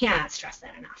cannot stress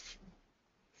that enough.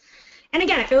 And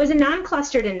again, if it was a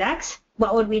non-clustered index,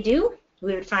 what would we do?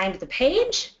 We would find the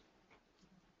page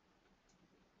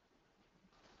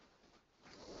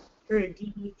through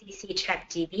DBCC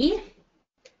CheckDB,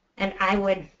 and I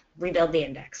would rebuild the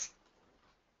index.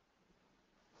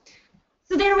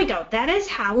 So there we go. That is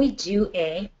how we do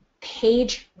a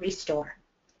page restore.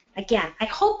 Again, I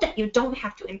hope that you don't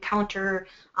have to encounter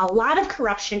a lot of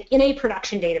corruption in a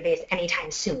production database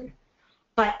anytime soon.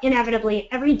 But inevitably,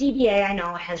 every DBA I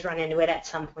know has run into it at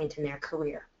some point in their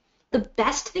career. The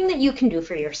best thing that you can do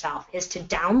for yourself is to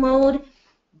download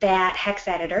that hex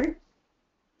editor,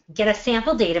 get a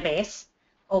sample database,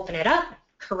 open it up,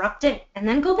 corrupt it, and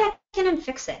then go back in and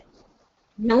fix it.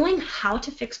 Knowing how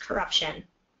to fix corruption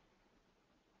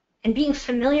and being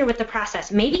familiar with the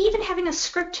process, maybe even having a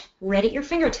script ready at your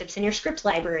fingertips in your script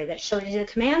library that shows you the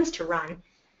commands to run,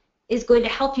 is going to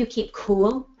help you keep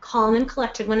cool, calm, and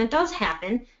collected when it does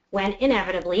happen, when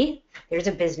inevitably there's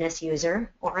a business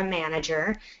user or a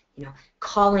manager,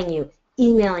 calling you,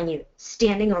 emailing you,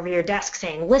 standing over your desk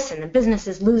saying, listen, the business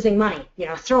is losing money,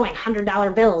 throwing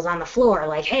 $100 bills on the floor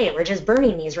like, hey, we're just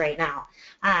burning these right now.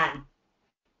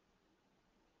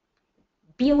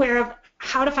 Be aware of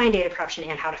how to find data corruption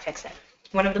and how to fix it.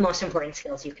 One of the most important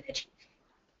skills you can achieve.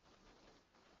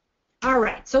 All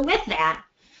right, so with that,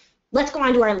 let's go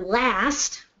on to our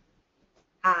last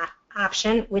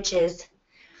option, which is,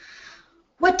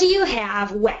 what do you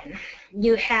have when?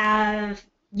 You can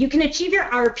achieve your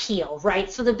RPO,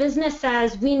 right? So the business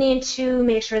says we need to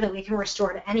make sure that we can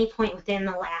restore at any point within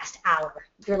the last hour.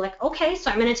 You're like, okay, so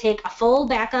I'm going to take a full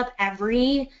backup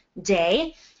every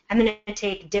day. I'm going to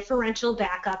take differential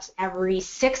backups every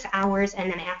 6 hours,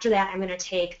 and then after that, I'm going to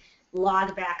take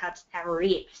log backups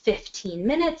every 15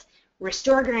 minutes.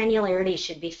 Restore granularity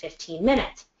should be 15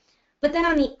 minutes. But then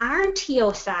on the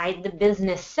RTO side, the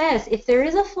business says, if there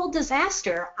is a full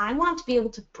disaster, I want to be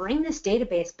able to bring this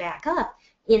database back up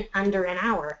in under an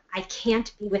hour. I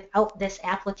can't be without this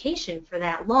application for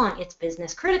that long. It's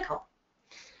business critical.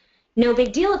 No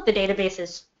big deal if the database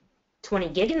is 20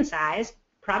 gig in size.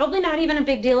 Probably not even a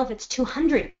big deal if it's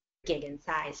 200 gig in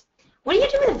size. What do you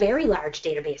do with very large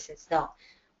databases, though?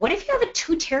 What if you have a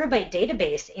 2 terabyte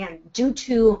database and due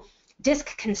to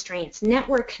disk constraints,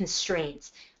 network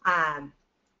constraints,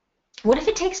 what if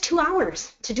it takes 2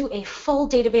 hours to do a full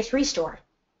database restore?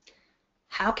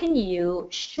 How can you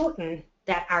shorten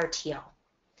that RTO?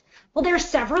 Well, there are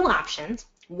several options,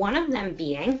 one of them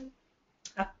being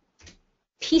a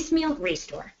piecemeal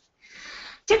restore.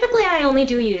 Typically, I only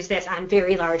do use this on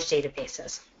very large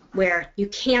databases where you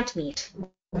can't meet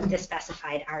the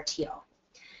specified RTO.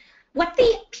 What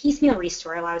the piecemeal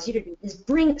restore allows you to do is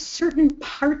bring certain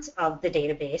parts of the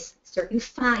database, certain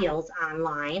files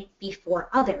online before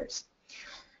others.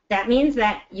 That means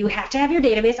that you have to have your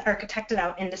database architected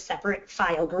out into separate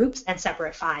file groups and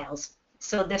separate files.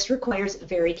 So this requires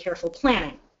very careful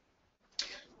planning.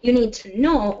 You need to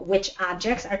know which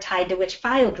objects are tied to which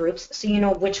file groups so you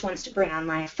know which ones to bring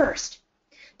online first.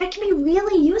 That can be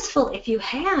really useful if you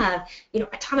have, a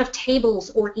ton of tables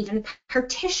or even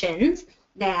partitions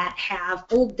that have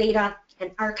old data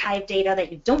and archived data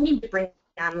that you don't need to bring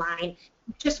online.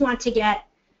 You just want to get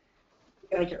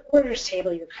your orders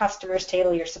table, your customers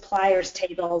table, your suppliers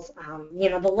tables,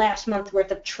 the last month worth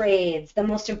of trades, the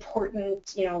most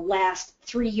important, last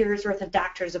 3 years worth of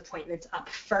doctor's appointments up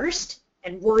first,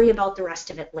 and worry about the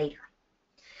rest of it later.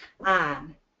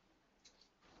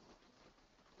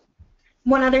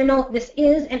 One other note, this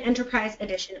is an Enterprise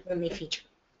Edition only feature.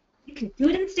 You can do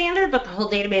it in standard, but the whole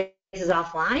database is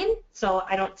offline, so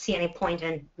I don't see any point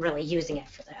in really using it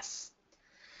for this.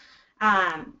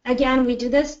 Again, we do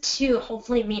this to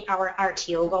hopefully meet our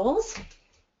RTO goals,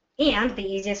 and the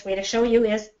easiest way to show you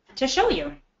is to show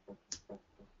you.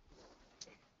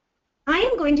 I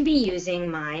am going to be using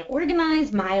my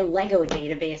Organize My Lego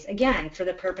database, again, for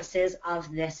the purposes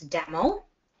of this demo.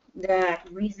 The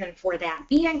reason for that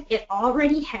being it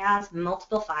already has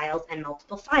multiple files and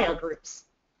multiple file groups.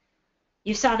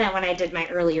 You saw that when I did my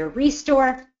earlier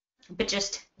restore, but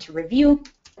just to review,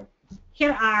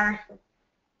 here are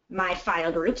my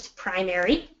file groups,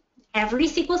 primary. Every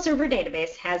SQL Server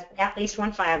database has at least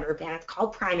one file group, and it's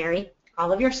called primary.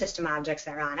 All of your system objects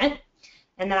are on it.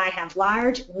 And then I have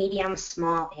large, medium,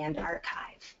 small, and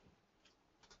archive.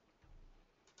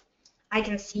 I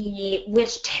can see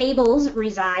which tables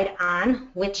reside on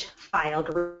which file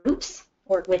groups,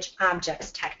 or which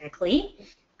objects technically.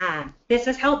 This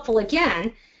is helpful,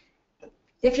 again,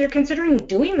 if you're considering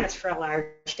doing this for a large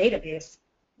database.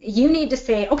 You need to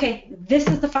say, okay, this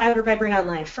is the file group I bring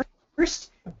online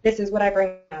first. This is what I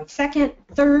bring on second,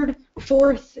 third,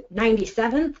 fourth,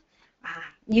 97th.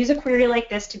 Use a query like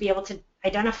this to be able to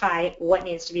identify what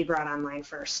needs to be brought online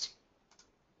first.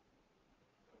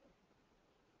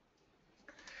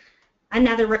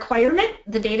 Another requirement,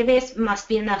 the database must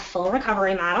be in the full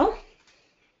recovery model.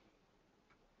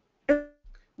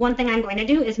 One thing I'm going to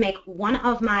do is make one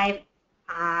of my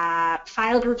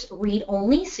file groups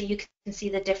read-only, so you can see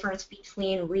the difference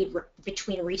between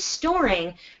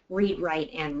restoring read-write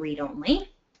and read-only.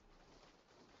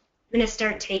 I'm going to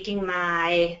start taking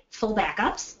my full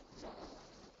backups.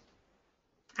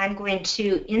 I'm going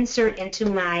to insert into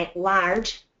my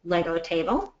large Lego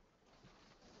table.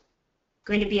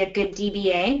 Going to be a good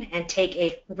DBA and take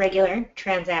a regular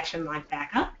transaction log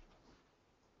backup.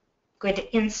 Going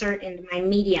to insert into my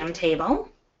medium table.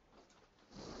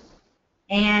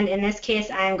 And in this case,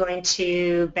 I'm going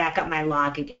to back up my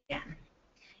log again.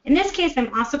 In this case,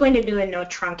 I'm also going to do a no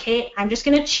truncate. I'm just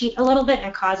going to cheat a little bit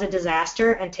and cause a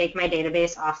disaster and take my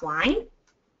database offline.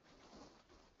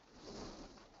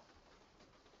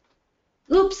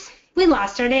 Oops, we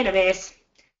lost our database.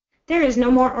 There is no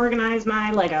more Organize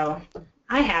My Lego.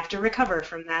 I have to recover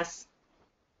from this.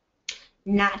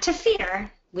 Not to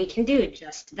fear, we can do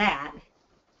just that.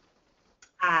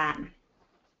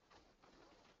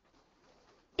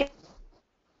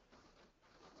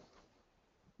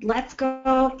 Let's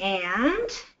go and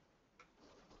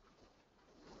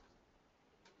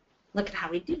look at how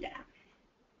we do that.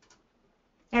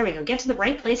 There we go. Get to the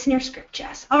right place in your script,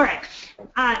 Jess. All right.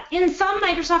 In some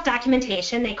Microsoft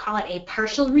documentation, they call it a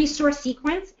partial restore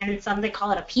sequence, and in some they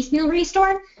call it a piecemeal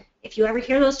restore. If you ever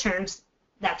hear those terms,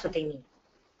 that's what they mean.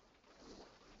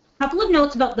 A couple of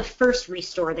notes about the first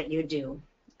restore that you do.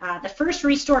 The first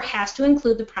restore has to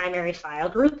include the primary file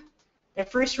group. The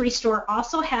first restore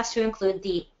also has to include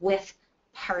the with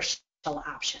partial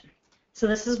option. So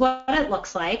this is what it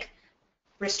looks like.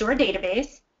 Restore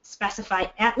database, specify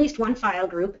at least one file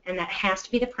group, and that has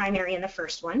to be the primary in the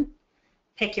first one.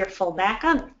 Pick your full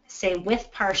backup, say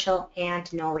with partial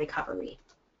and no recovery.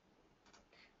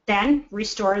 Then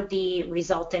restore the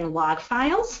resulting log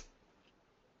files.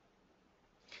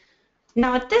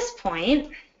 Now at this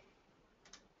point,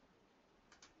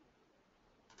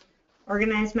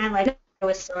 organize my Lego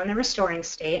is still in the restoring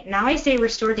state. Now I say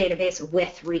restore database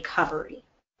with recovery.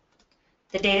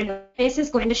 The database is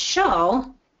going to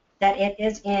show that it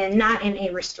is not in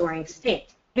a restoring state.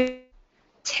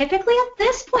 Typically at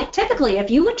this point,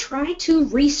 if you would try to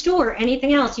restore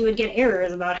anything else, you would get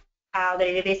errors about how the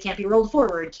database can't be rolled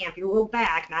forward, can't be rolled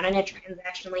back, not in a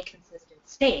transactionally consistent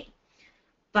state.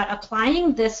 But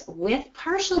applying this with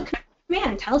partial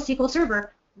command tells SQL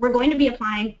Server we're going to be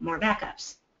applying more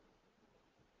backups.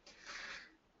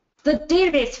 The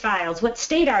database files, what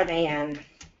state are they in?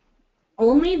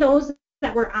 Only those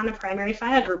that were on the primary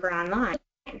file group are online.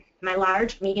 My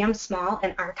large, medium, small,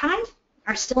 and archive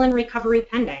are still in recovery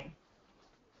pending.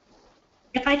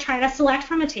 If I try to select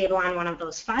from a table on one of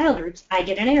those file groups, I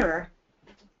get an error.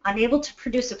 Unable to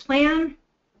produce a plan.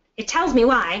 It tells me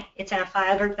why. It's in a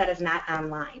file group that is not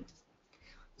online.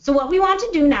 So what we want to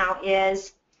do now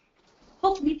is,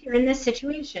 hopefully if you're in this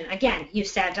situation, again, you've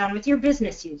sat down with your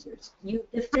business users. You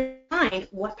define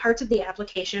what parts of the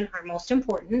application are most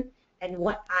important and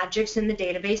what objects in the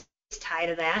database tie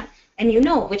to that, and you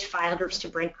know which file groups to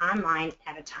bring online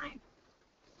at a time.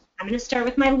 I'm going to start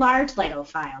with my large Lego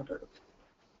file group.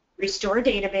 Restore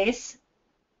database,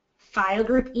 file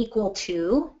group equal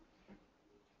to,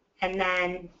 and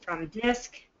then from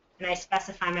disk, and I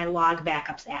specify my log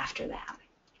backups after that.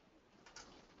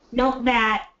 Note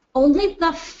that only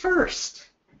the first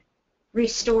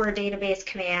restore database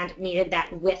command needed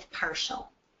that with partial.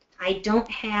 I don't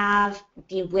have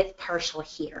the with partial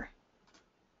here.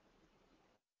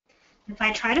 If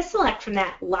I try to select from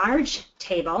that large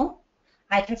table,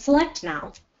 I can select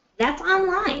now. That's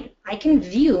online. I can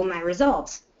view my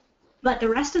results, but the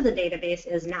rest of the database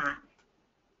is not.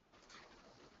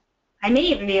 I may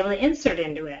even be able to insert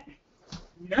into it.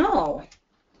 No.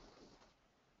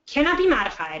 Cannot be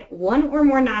modified. One or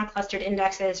more non-clustered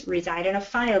indexes reside in a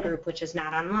file group which is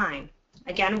not online.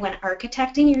 Again, when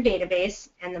architecting your database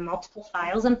and the multiple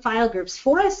files and file groups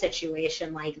for a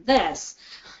situation like this,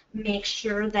 make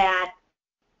sure that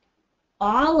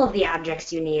all of the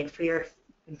objects you need for your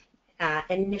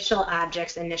initial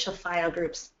objects, initial file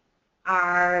groups,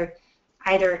 are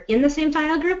either in the same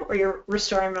file group or you're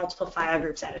restoring multiple file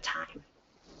groups at a time.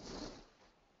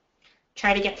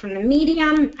 Try to get from the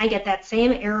medium, I get that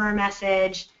same error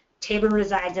message, table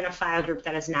resides in a file group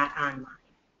that is not online.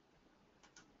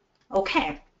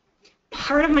 Okay,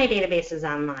 part of my database is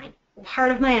online, part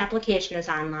of my application is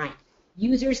online.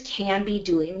 Users can be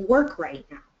doing work right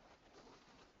now.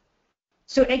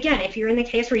 So again, if you're in the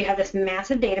case where you have this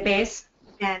massive database,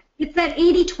 and it's that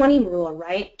 80-20 rule,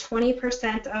 right?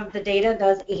 20% of the data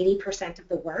does 80% of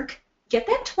the work. Get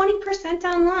that 20%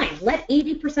 online. Let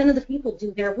 80% of the people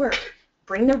do their work.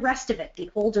 Bring the rest of it, the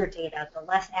older data, the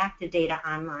less active data,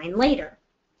 online later.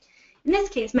 In this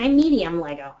case, my medium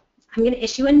Lego, I'm going to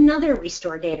issue another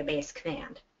restore database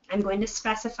command. I'm going to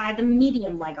specify the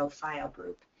medium Lego file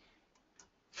group.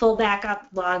 Full backup,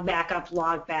 log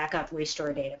backup,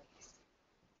 restore database.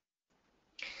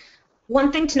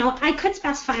 One thing to note, I could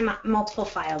specify multiple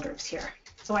file groups here.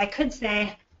 So I could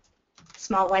say,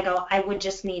 small Lego, I would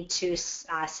just need to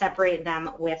separate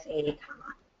them with a comma.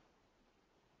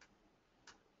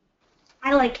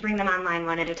 I like to bring them online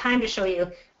one at a time to show you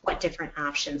what different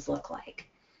options look like.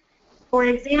 For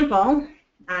example,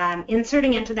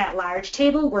 inserting into that large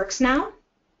table works now.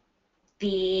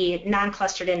 The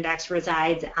non-clustered index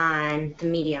resides on the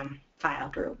medium file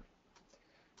group.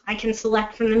 I can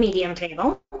select from the medium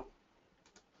table.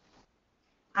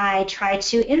 I try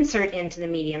to insert into the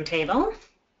medium table.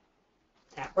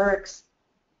 That works.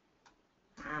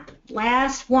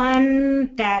 Last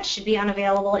one that should be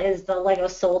unavailable is the Lego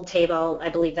sold table. I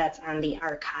believe that's on the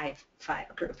archive file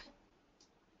group.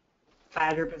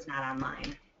 File group is not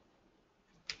online.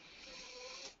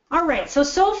 All right,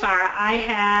 so far I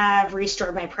have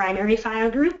restored my primary file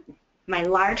group, my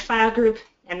large file group,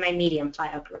 and my medium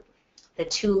file group. The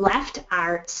two left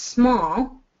are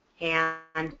small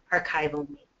and archive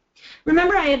only.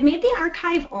 Remember, I have made the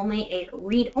archive only a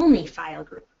read-only file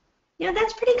group. You know,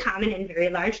 that's pretty common in very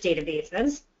large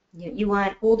databases. You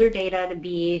want older data to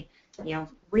be,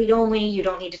 read-only. You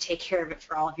don't need to take care of it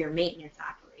for all of your maintenance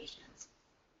operations.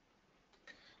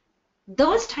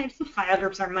 Those types of file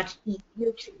groups are much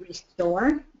easier to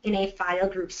restore in a file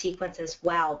group sequence as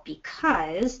well,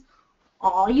 because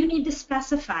all you need to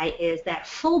specify is that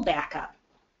full backup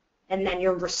and then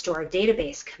your restore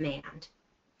database command.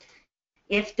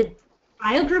 If the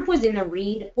file group was in the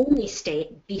read-only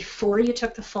state before you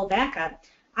took the full backup,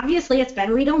 obviously it's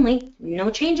been read-only, no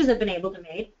changes have been able to be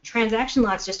made, transaction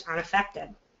logs just aren't affected.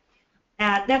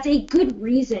 That's a good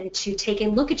reason to take a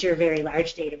look at your very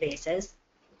large databases.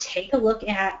 Take a look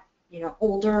at,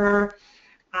 older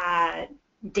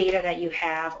data that you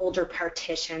have, older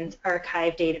partitions,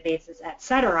 archive databases,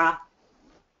 etc.,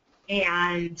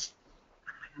 and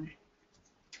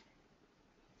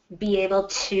be able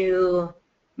to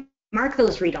mark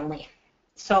those read-only.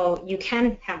 So you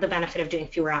can have the benefit of doing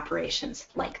fewer operations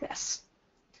like this.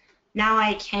 Now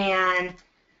I can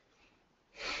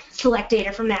select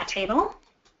data from that table.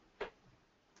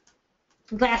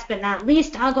 Last but not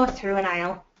least, I'll go through and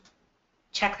I'll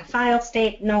check the file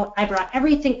state. Note, I brought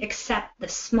everything except the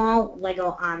small Lego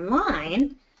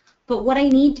online, but what I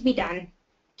need to be done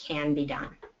can be done.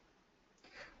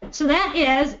 So that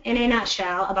is, in a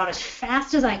nutshell, about as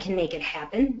fast as I can make it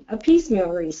happen, a piecemeal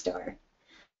restore.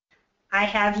 I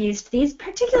have used these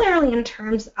particularly in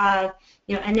terms of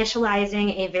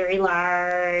initializing a very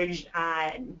large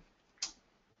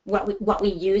what we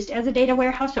used as a data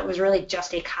warehouse, but it was really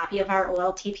just a copy of our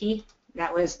OLTP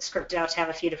that was scripted out to have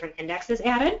a few different indexes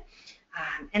added.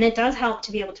 And it does help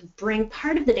to be able to bring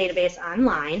part of the database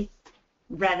online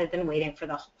rather than waiting for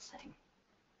the whole thing.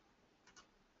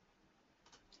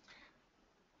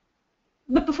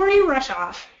 But before you rush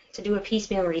off to do a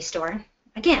piecemeal restore,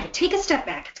 again, take a step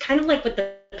back. It's kind of like with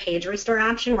the page restore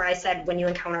option where I said when you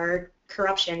encounter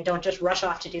corruption, don't just rush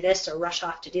off to do this or rush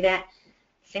off to do that.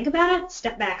 Think about it,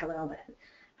 step back a little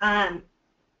bit.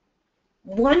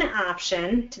 One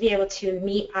option to be able to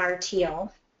meet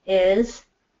RTO is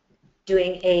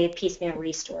doing a piecemeal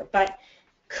restore. But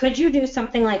could you do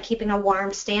something like keeping a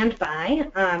warm standby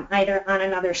either on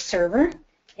another server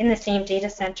in the same data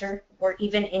center or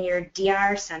even in your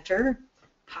DR center,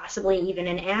 possibly even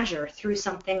in Azure through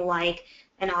something like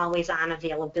an always-on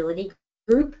availability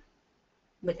group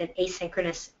with an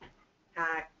asynchronous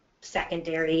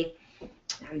secondary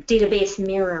database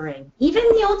mirroring, even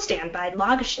the old standby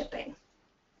log shipping.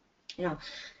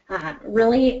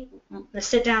 Really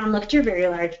sit down and look at your very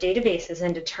large databases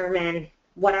and determine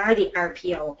what are the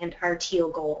RPO and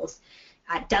RTO goals.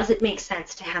 Does it make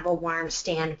sense to have a warm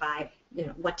standby?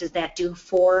 What does that do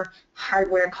for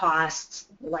hardware costs,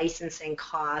 licensing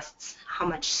costs? How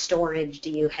much storage do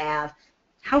you have?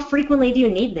 How frequently do you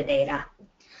need the data?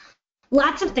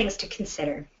 Lots of things to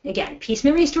consider. Again,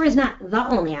 piecemeal restore is not the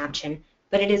only option,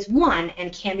 but it is one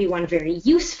and can be one very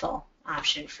useful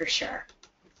option for sure.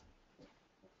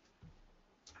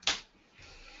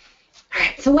 All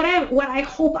right, so what I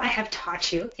hope I have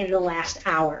taught you in the last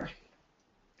hour.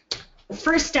 The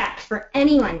first step for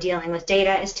anyone dealing with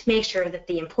data is to make sure that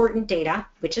the important data,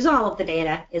 which is all of the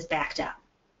data, is backed up.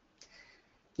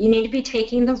 You need to be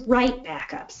taking the right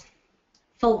backups,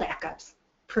 full backups,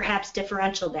 perhaps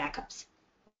differential backups,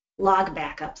 log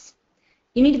backups.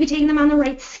 You need to be taking them on the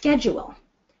right schedule.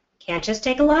 Can't just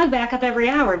take a log backup every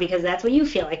hour because that's what you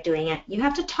feel like doing it. You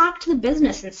have to talk to the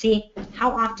business and see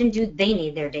how often do they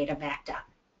need their data backed up.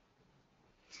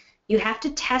 You have to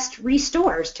test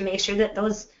restores to make sure that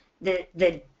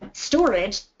the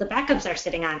storage the backups are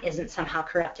sitting on isn't somehow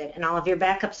corrupted and all of your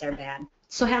backups are bad.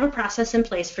 So have a process in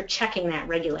place for checking that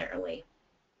regularly.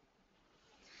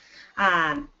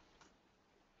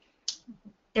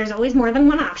 There's always more than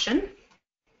one option,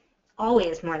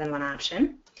 always more than one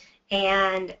option,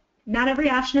 and not every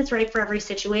option is right for every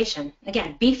situation.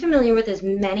 Again, be familiar with as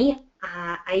many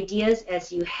ideas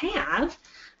as you have.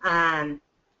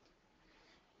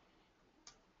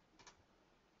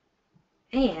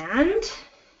 And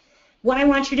what I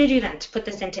want you to do then to put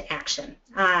this into action.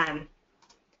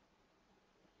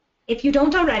 If you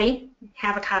don't already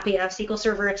have a copy of SQL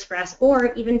Server Express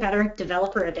or even better,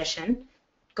 Developer Edition,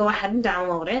 go ahead and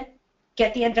download it.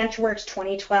 Get the AdventureWorks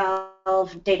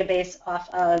 2012 database off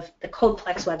of the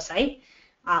Codeplex website.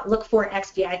 Look for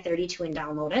XVI32 and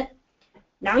download it.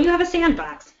 Now you have a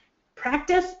sandbox.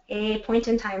 Practice a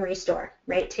point-in-time restore,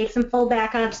 right? Take some full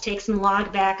backups, take some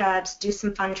log backups, do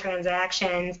some fun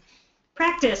transactions.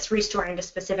 Practice restoring to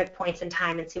specific points in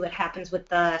time and see what happens with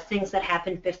the things that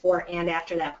happened before and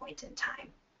after that point in time.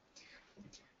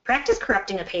 Practice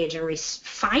corrupting a page and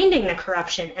finding the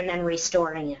corruption and then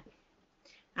restoring it.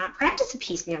 Practice a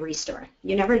piecemeal restore.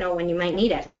 You never know when you might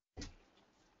need it.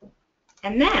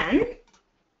 And then,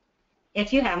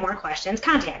 if you have more questions,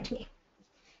 contact me.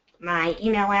 My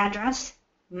email address,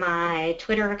 my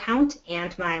Twitter account,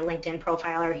 and my LinkedIn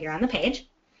profile are here on the page.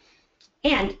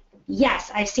 And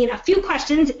yes, I've seen a few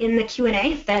questions in the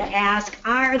Q&A that ask,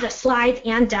 are the slides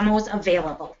and demos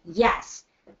available? Yes,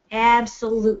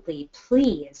 absolutely.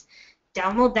 Please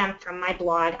download them from my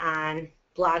blog on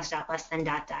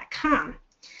blogs.lessthan.com.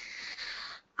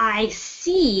 I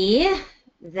see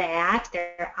that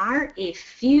there are a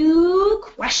few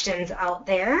questions out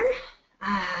there.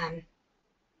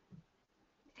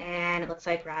 And it looks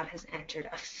like Rob has entered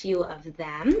a few of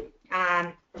them.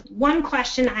 One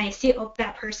question I see, oh,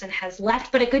 that person has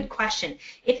left, but a good question.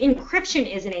 If encryption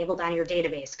is enabled on your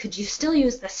database, could you still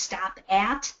use the stop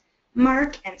at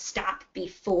mark and stop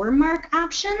before mark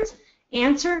options?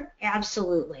 Answer,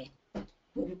 absolutely.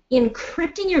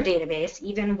 Encrypting your database,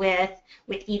 even with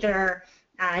either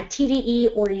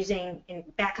TDE or using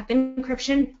backup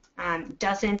encryption,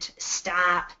 does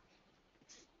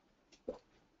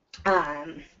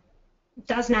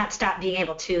not stop being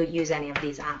able to use any of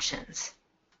these options.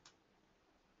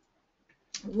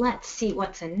 Let's see,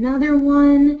 what's another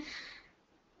one?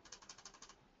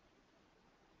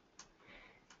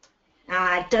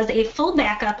 Does a full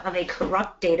backup of a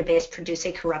corrupt database produce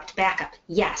a corrupt backup?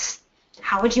 Yes.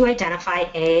 How would you identify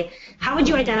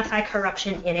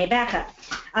corruption in a backup?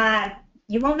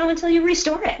 You won't know until you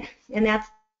restore it, and that's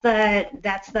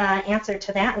the answer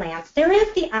to that, Lance. There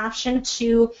is the option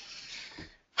to,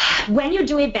 when you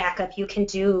do a backup, you can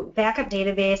do backup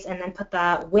database and then put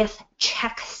the with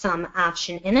checksum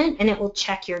option in it, and it will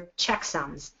check your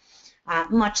checksums,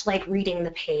 much like reading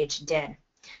the page did.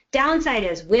 Downside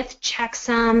is with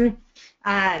checksum,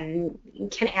 you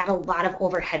can add a lot of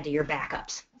overhead to your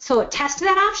backups. So test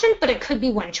that option, but it could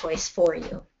be one choice for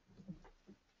you.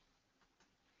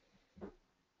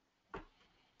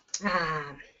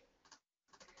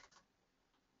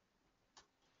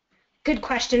 Good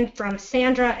question from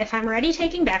Sandra. If I'm already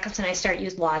taking backups and I start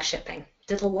using log shipping,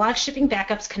 does the log shipping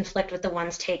backups conflict with the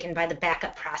ones taken by the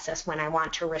backup process when I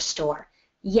want to restore?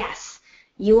 Yes.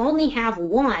 You only have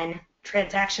one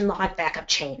transaction log backup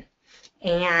chain.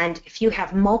 And if you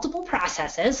have multiple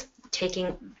processes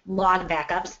taking log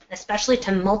backups, especially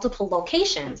to multiple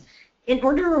locations, in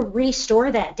order to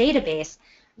restore that database,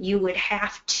 you would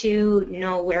have to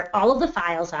know where all of the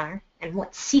files are and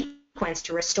what sequence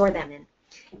to restore them in.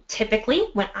 Typically,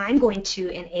 when I'm going to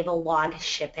enable log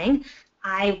shipping,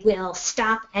 I will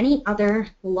stop any other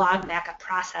log backup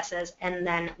processes and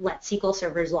then let SQL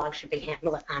Server's log shipping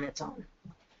handle it on its own.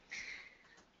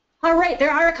 All right, there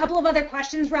are a couple of other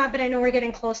questions, Rob, but I know we're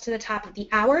getting close to the top of the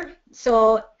hour.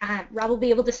 So Rob will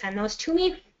be able to send those to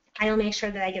me. I'll make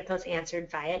sure that I get those answered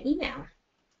via email.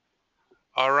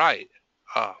 All right.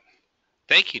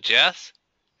 Thank you, Jess.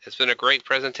 It's been a great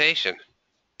presentation.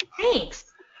 Thanks.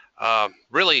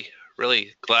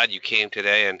 Really glad you came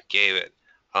today and gave it.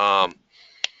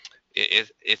 It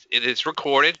is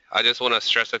recorded. I just want to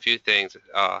stress a few things,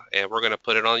 and we're going to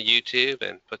put it on YouTube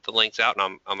and put the links out,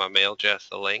 and I'm going to mail Jess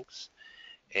the links.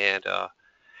 And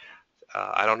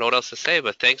I don't know what else to say,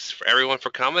 but thanks for everyone for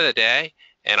coming today,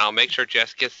 and I'll make sure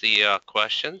Jess gets the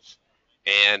questions,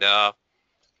 and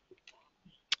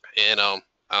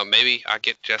maybe I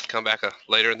get Jess come back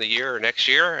later in the year or next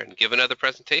year and give another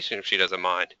presentation if she doesn't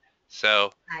mind.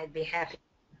 So I'd be happy.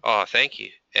 Oh, thank you.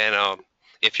 And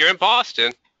if you're in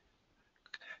Boston,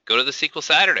 go to the SQL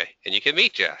Saturday and you can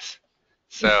meet Jess.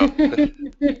 So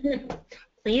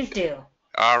please do.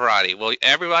 All righty. Well,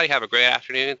 everybody have a great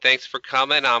afternoon. Thanks for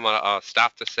coming. I'm going to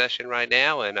stop the session right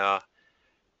now, and I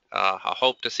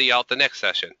hope to see you all at the next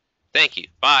session. Thank you.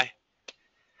 Bye.